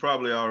 You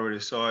probably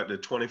already saw it, the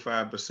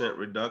 25%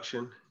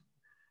 reduction.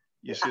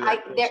 You see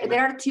that?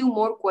 There are two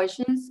more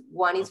questions.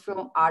 One is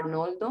from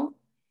Arnoldo.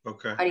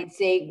 Okay. And it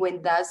say,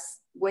 when does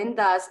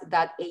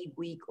that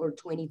 8-week or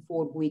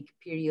 24-week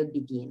period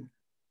begin?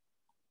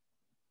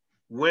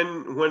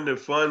 When the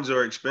funds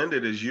are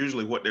expended is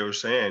usually what they were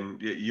saying.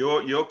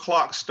 Your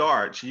clock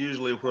starts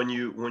usually when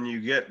you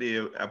get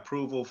the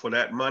approval for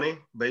that money.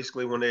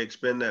 Basically, when they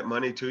expend that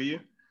money to you,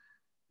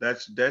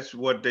 that's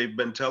what they've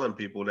been telling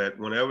people, that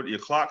whenever your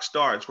clock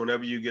starts,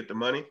 whenever you get the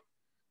money,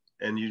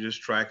 and you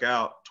just track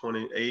out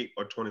 28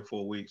 or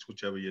 24 weeks,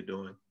 whichever you're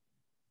doing.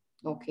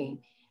 Okay.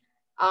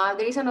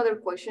 There is another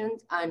question,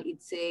 and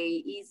it say,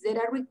 is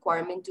there a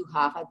requirement to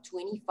have a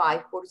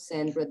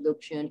 25%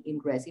 reduction in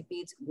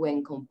recipes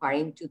when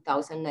comparing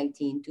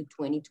 2019 to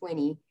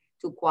 2020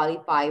 to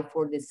qualify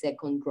for the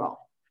second draw?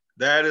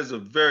 That is a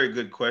very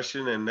good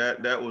question, and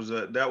that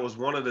was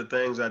one of the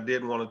things I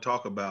did want to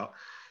talk about.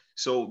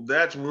 So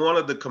that's one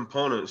of the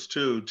components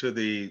to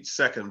the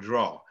second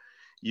draw.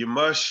 You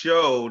must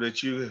show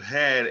that you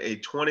had a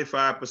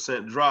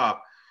 25%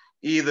 drop,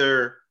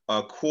 either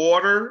a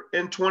quarter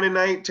in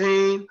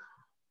 2019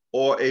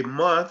 or a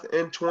month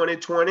in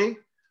 2020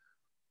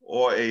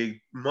 or a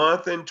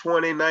month in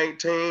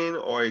 2019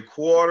 or a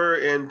quarter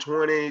in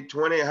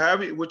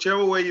 2020,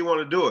 whichever way you want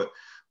to do it.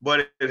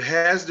 But it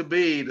has to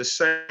be the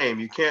same.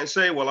 You can't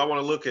say, well, I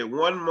want to look at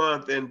 1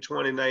 month in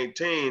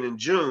 2019 in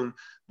June,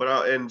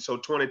 and so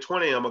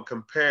 2020, I'm gonna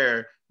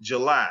compare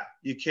July.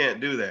 You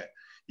can't do that.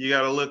 You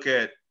got to look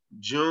at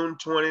June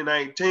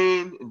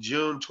 2019 and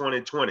June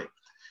 2020.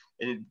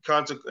 And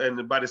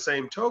by the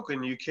same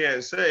token, you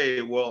can't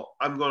say, well,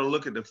 I'm going to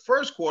look at the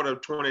first quarter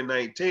of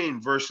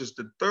 2019 versus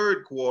the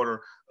third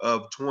quarter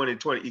of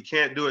 2020. You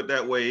can't do it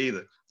that way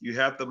either. You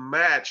have to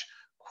match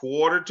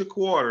quarter to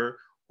quarter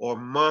or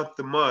month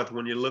to month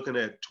when you're looking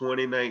at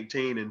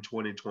 2019 and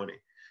 2020.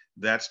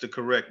 That's the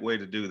correct way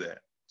to do that.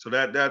 So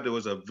that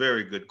was a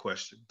very good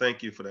question.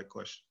 Thank you for that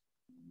question.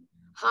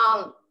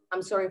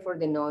 I'm sorry for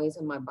the noise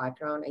in my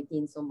background. I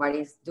think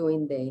somebody's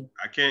doing the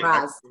I can't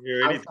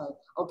hear anything. Outside.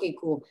 Okay,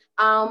 cool.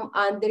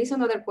 And there is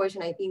another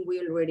question. I think we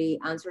already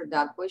answered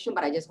that question,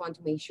 but I just want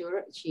to make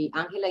sure.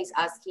 Angela is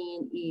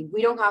asking, if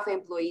we don't have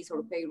employees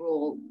or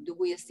payroll, do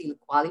we still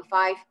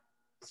qualify?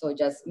 So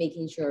just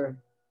making sure.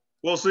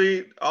 Well,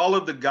 see, all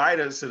of the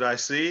guidance that I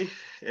see,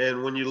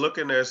 and when you look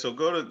in there, so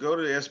go to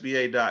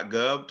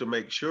SBA.gov to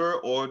make sure,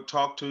 or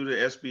talk to the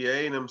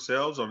SBA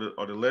themselves or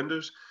the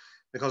lenders,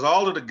 because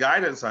all of the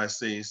guidance I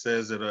see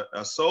says that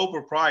a sole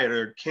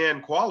proprietor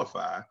can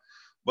qualify,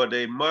 but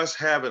they must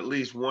have at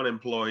least one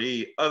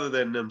employee other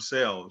than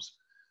themselves,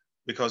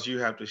 because you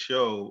have to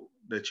show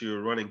that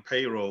you're running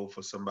payroll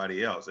for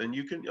somebody else. And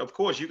you can, of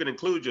course, you can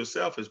include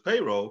yourself as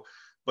payroll,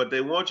 but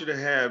they want you to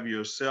have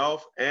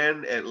yourself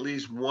and at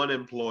least one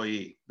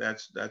employee.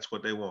 That's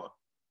what they want.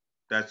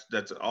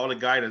 That's all the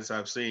guidance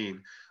I've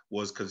seen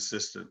was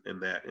consistent in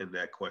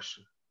that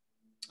question.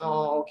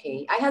 Oh,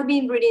 okay. I have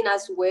been reading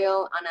as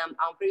well, and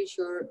I'm pretty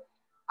sure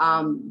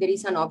there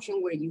is an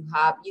option where you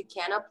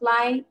can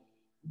apply,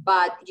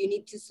 but you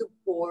need to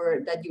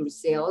support that your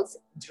sales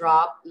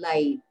drop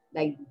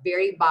like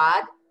very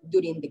bad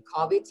during the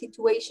COVID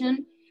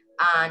situation.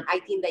 And I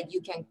think that you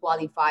can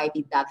qualify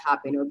if that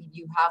happened, or if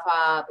you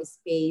have a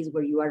space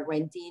where you are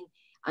renting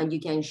and you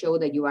can show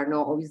that you are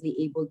not obviously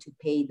able to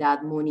pay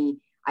that money,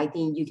 I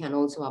think you can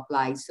also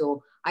apply.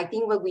 So I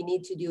think what we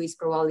need to do is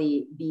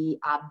probably be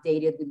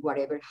updated with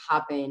whatever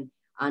happened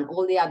and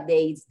all the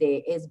updates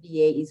the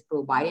SBA is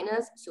providing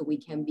us, so we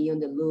can be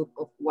on the loop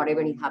of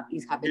whatever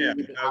is happening. Yeah,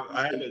 with the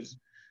application.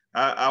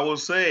 I will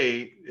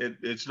say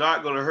it's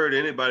not going to hurt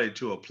anybody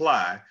to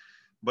apply,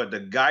 but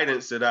the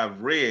guidance that I've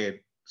read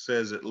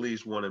says at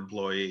least one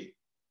employee.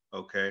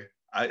 Okay,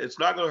 it's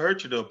not going to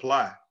hurt you to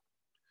apply,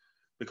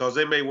 because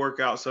they may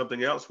work out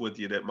something else with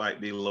you that might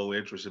be low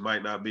interest. It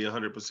might not be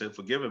 100%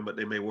 forgiven, but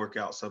they may work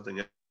out something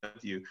with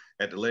you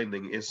at the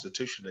lending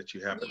institution that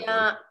you happen to go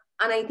to.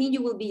 And I think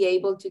you will be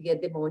able to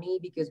get the money,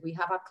 because we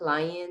have a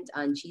client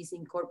and she's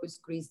in Corpus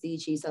Christi.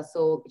 She's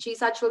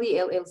actually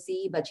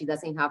LLC, but she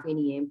doesn't have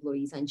any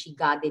employees, and she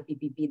got the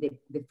PPP,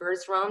 the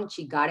first round.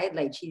 She got it,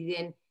 like she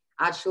didn't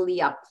actually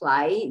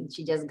apply.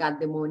 She just got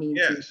the money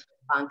into the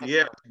bank account.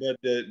 Yes, but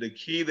the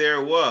key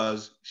there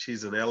was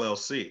she's an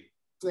LLC.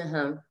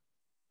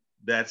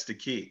 That's the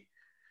key.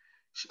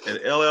 An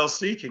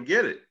LLC can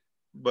get it,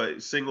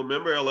 but single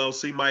member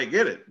LLC might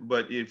get it.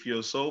 But if you're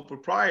a sole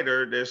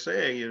proprietor, they're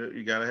saying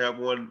you got to have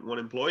one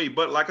employee.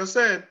 But like I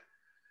said,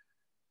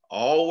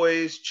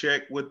 always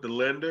check with the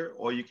lender,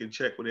 or you can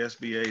check with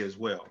SBA as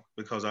well,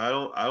 because I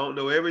don't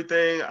know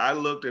everything. I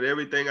looked at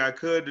everything I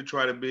could to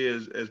try to be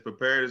as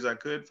prepared as I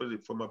could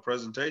for my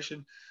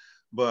presentation.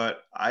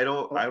 But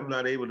I'm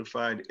not able to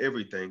find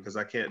everything, because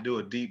I can't do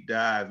a deep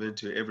dive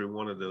into every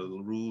one of the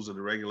rules and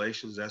the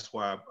regulations. That's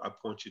why I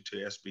point you to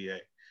SBA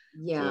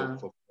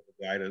for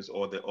guidance,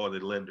 or the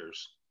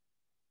lenders.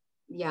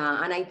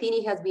 Yeah, and I think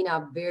it has been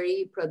a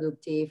very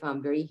productive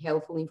and very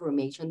helpful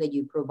information that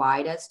you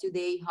provide us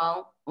today,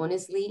 Hal.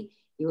 Honestly,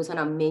 it was an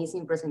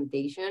amazing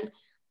presentation.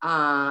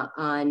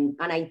 And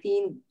I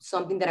think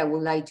something that I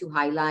would like to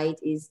highlight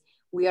is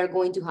we are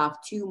going to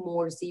have 2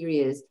 more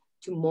series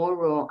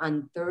tomorrow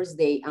and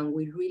Thursday, and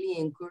we really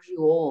encourage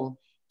you all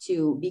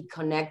to be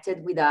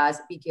connected with us,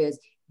 because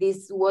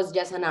this was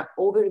just an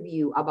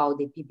overview about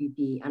the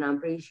PPP. And I'm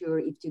pretty sure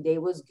if today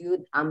was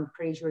good, I'm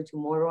pretty sure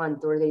tomorrow and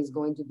Thursday is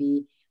going to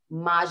be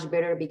much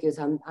better, because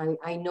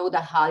I know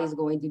that Hal is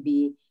going to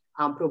be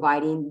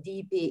providing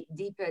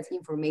deepest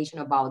information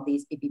about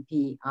this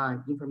PPP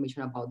and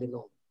information about the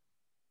loan.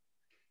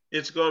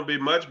 It's going to be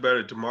much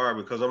better tomorrow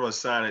because I'm going to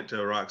assign it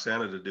to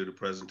Roxana to do the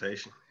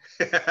presentation.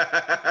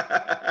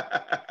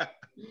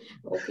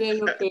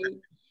 Okay.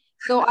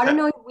 So I don't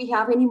know if we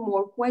have any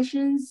more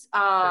questions.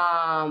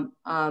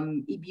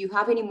 If you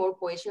have any more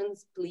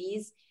questions,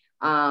 please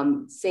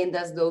send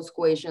us those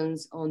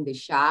questions on the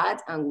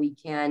chat, and we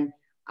can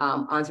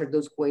answer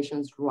those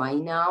questions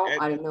right now.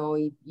 I don't know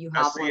if you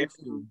have one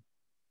too.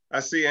 I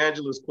see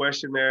Angela's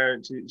question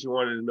there. She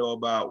wanted to know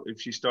about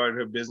if she started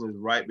her business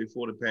right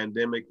before the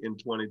pandemic in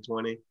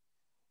 2020.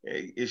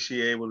 Is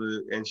she able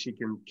to, and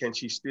can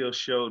she still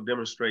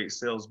demonstrate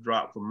sales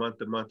drop from month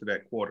to month of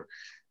that quarter?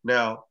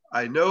 Now,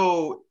 I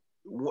know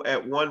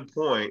at one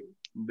point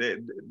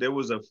that there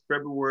was a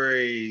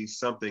February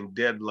something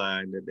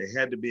deadline that they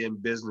had to be in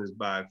business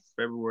by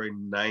February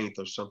 9th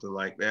or something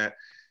like that.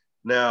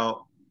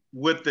 Now,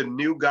 with the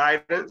new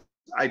guidance,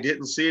 I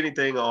didn't see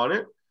anything on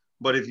it.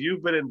 But if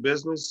you've been in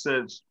business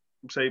since,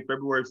 say,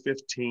 February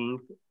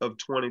 15th of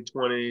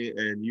 2020,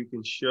 and you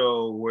can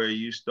show where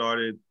you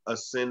started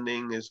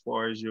ascending as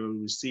far as your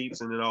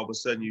receipts, and then all of a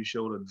sudden you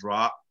showed a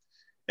drop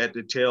at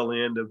the tail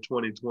end of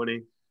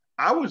 2020,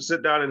 I would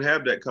sit down and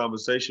have that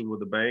conversation with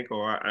the bank,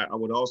 or I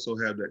would also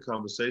have that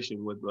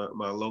conversation with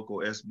my local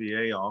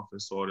SBA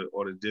office or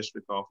the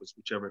district office,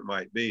 whichever it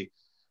might be.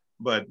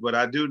 But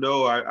I do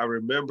know, I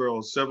remember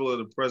on several of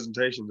the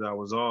presentations I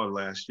was on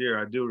last year,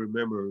 I do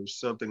remember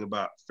something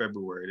about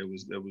February.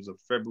 There was a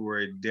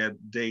February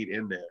date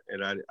in there,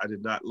 and I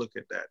did not look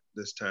at that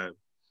this time.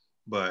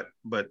 But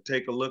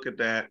take a look at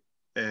that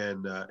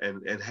and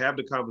have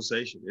the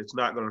conversation. It's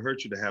not going to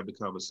hurt you to have the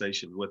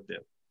conversation with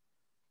them.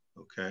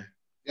 Okay.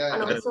 Yeah,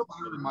 and I just want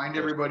to remind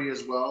everybody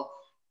as well,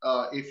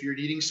 if you're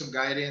needing some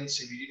guidance,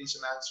 if you're needing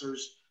some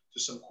answers to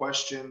some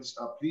questions,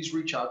 please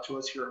reach out to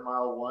us here at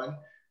MileOne.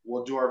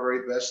 We'll do our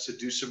very best to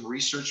do some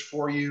research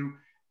for you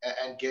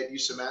and get you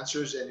some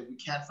answers. And if we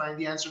can't find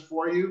the answer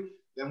for you,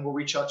 then we'll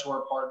reach out to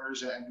our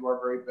partners and do our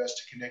very best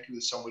to connect you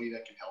with somebody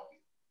that can help you.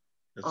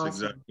 That's awesome.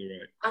 Exactly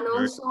right.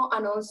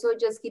 And also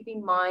just keep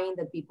in mind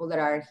the people that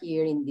are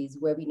here in this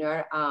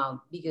webinar,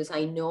 because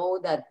I know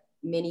that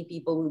many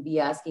people will be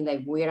asking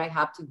like where I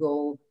have to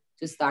go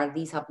to start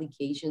this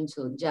application.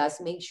 So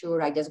just make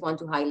sure, I just want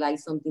to highlight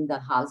something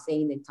that Hal said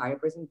in the entire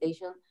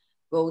presentation.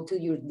 Go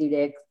to your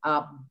direct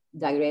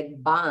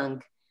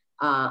bank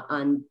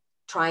and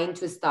trying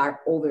to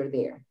start over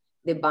there.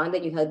 The bank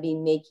that you have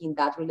been making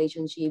that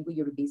relationship with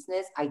your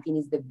business, I think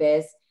is the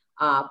best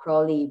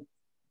probably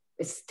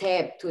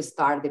step to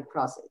start the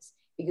process,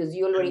 because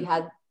you already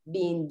had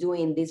been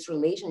doing this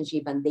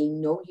relationship and they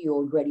know you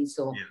already.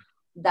 So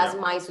that's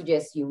my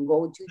suggestion.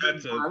 Go to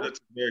that's a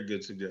very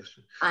good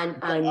suggestion. And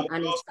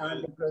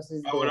start the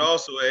process. I would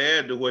also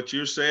add to what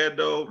you said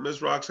though,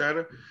 Ms.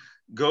 Roxana,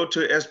 go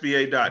to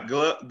sba.gov/PPP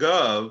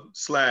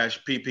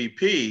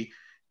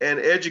and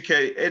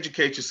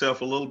educate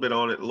yourself a little bit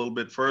on it, a little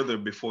bit further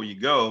before you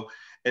go,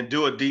 and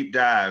do a deep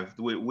dive.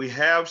 We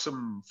have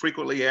some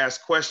frequently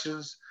asked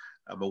questions.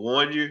 I'm gonna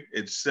warn you,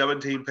 it's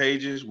 17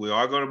 pages. We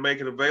are gonna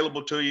make it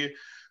available to you,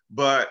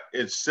 but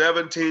it's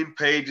 17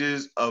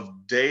 pages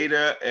of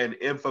data and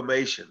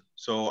information.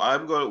 So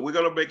we're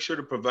gonna make sure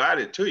to provide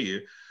it to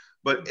you,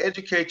 but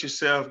educate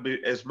yourself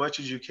as much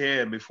as you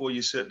can before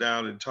you sit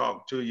down and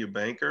talk to your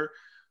banker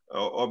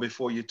or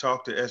before you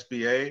talk to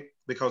SBA,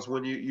 because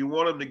when you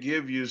want them to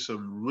give you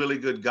some really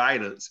good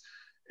guidance,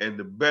 and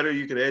the better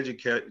you can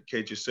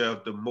educate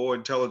yourself, the more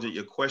intelligent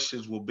your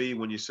questions will be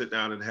when you sit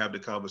down and have the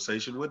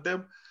conversation with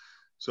them.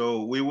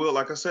 So we will,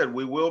 like I said,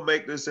 we will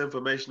make this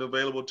information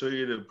available to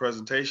you, the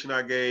presentation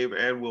I gave,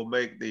 and we'll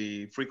make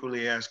the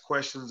frequently asked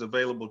questions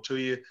available to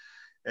you.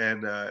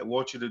 And we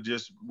want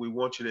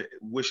you to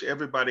wish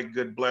everybody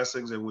good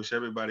blessings and wish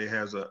everybody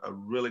has a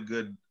really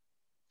good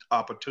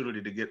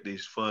opportunity to get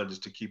these funds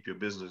to keep your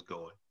business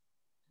going.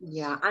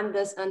 Yeah, and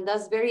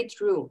that's very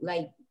true.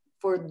 Like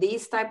for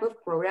these type of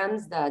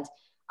programs that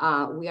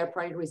we are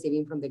probably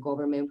receiving from the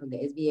government, from the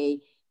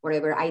SBA,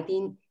 whatever, I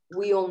think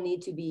we all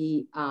need to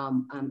be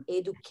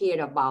educated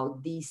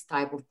about these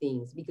type of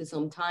things, because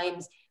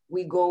sometimes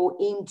we go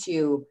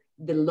into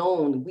the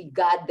loan, we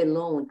got the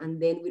loan,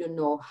 and then we don't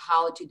know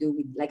how to do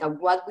with, like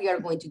what we are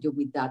going to do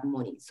with that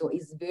money. So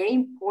it's very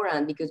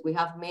important, because we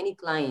have many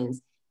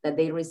clients that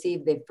they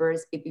received the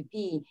first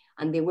PPP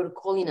and they were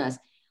calling us,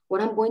 what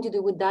I'm going to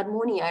do with that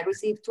money? I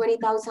received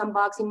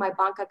 $20,000 in my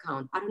bank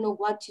account. I don't know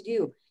what to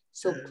do.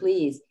 So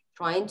please,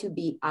 trying to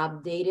be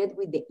updated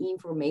with the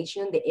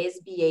information. The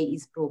SBA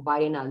is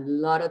providing a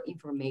lot of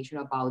information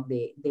about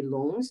the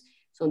loans.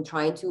 So I'm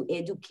trying to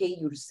educate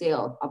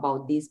yourself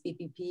about this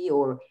PPP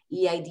or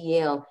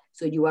EIDL,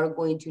 so you are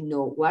going to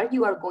know what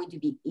you are going to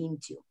be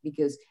into,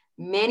 because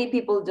many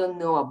people don't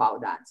know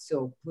about that.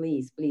 So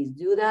please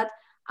do that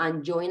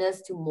and join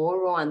us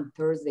tomorrow and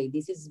Thursday.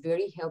 This is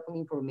very helpful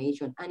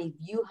information. And if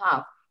you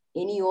have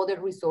any other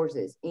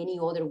resources, any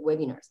other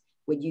webinars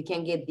where you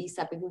can get this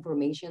type of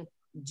information,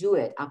 do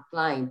it,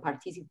 apply, and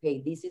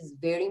participate. This is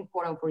very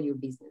important for your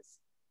business.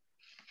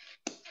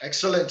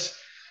 Excellent.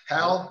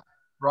 Hal,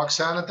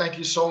 Roxana, thank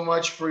you so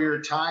much for your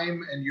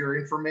time and your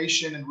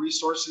information and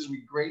resources.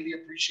 We greatly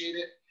appreciate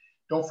it.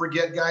 Don't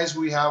forget, guys,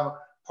 we have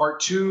part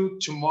 2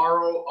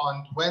 tomorrow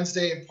on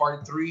Wednesday and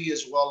part 3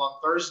 as well on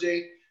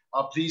Thursday.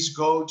 Please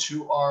go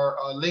to our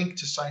link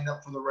to sign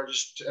up for the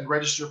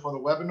register for the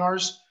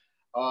webinars.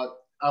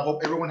 I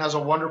hope everyone has a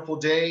wonderful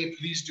day.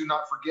 Please do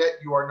not forget,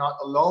 you are not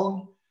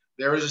alone.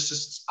 There is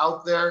assistance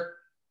out there.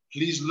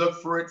 Please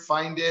look for it,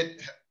 find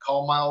it,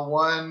 call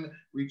MileOne,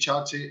 reach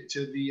out to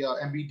the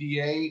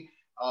MBDA.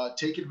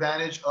 Take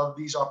advantage of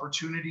these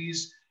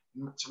opportunities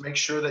to make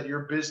sure that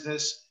your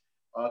business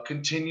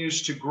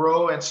continues to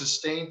grow and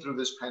sustain through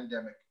this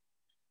pandemic.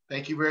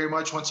 Thank you very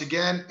much once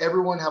again.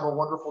 Everyone have a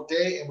wonderful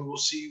day, and we will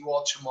see you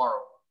all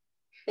tomorrow.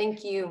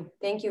 Thank you.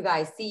 Thank you,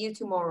 guys. See you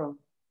tomorrow.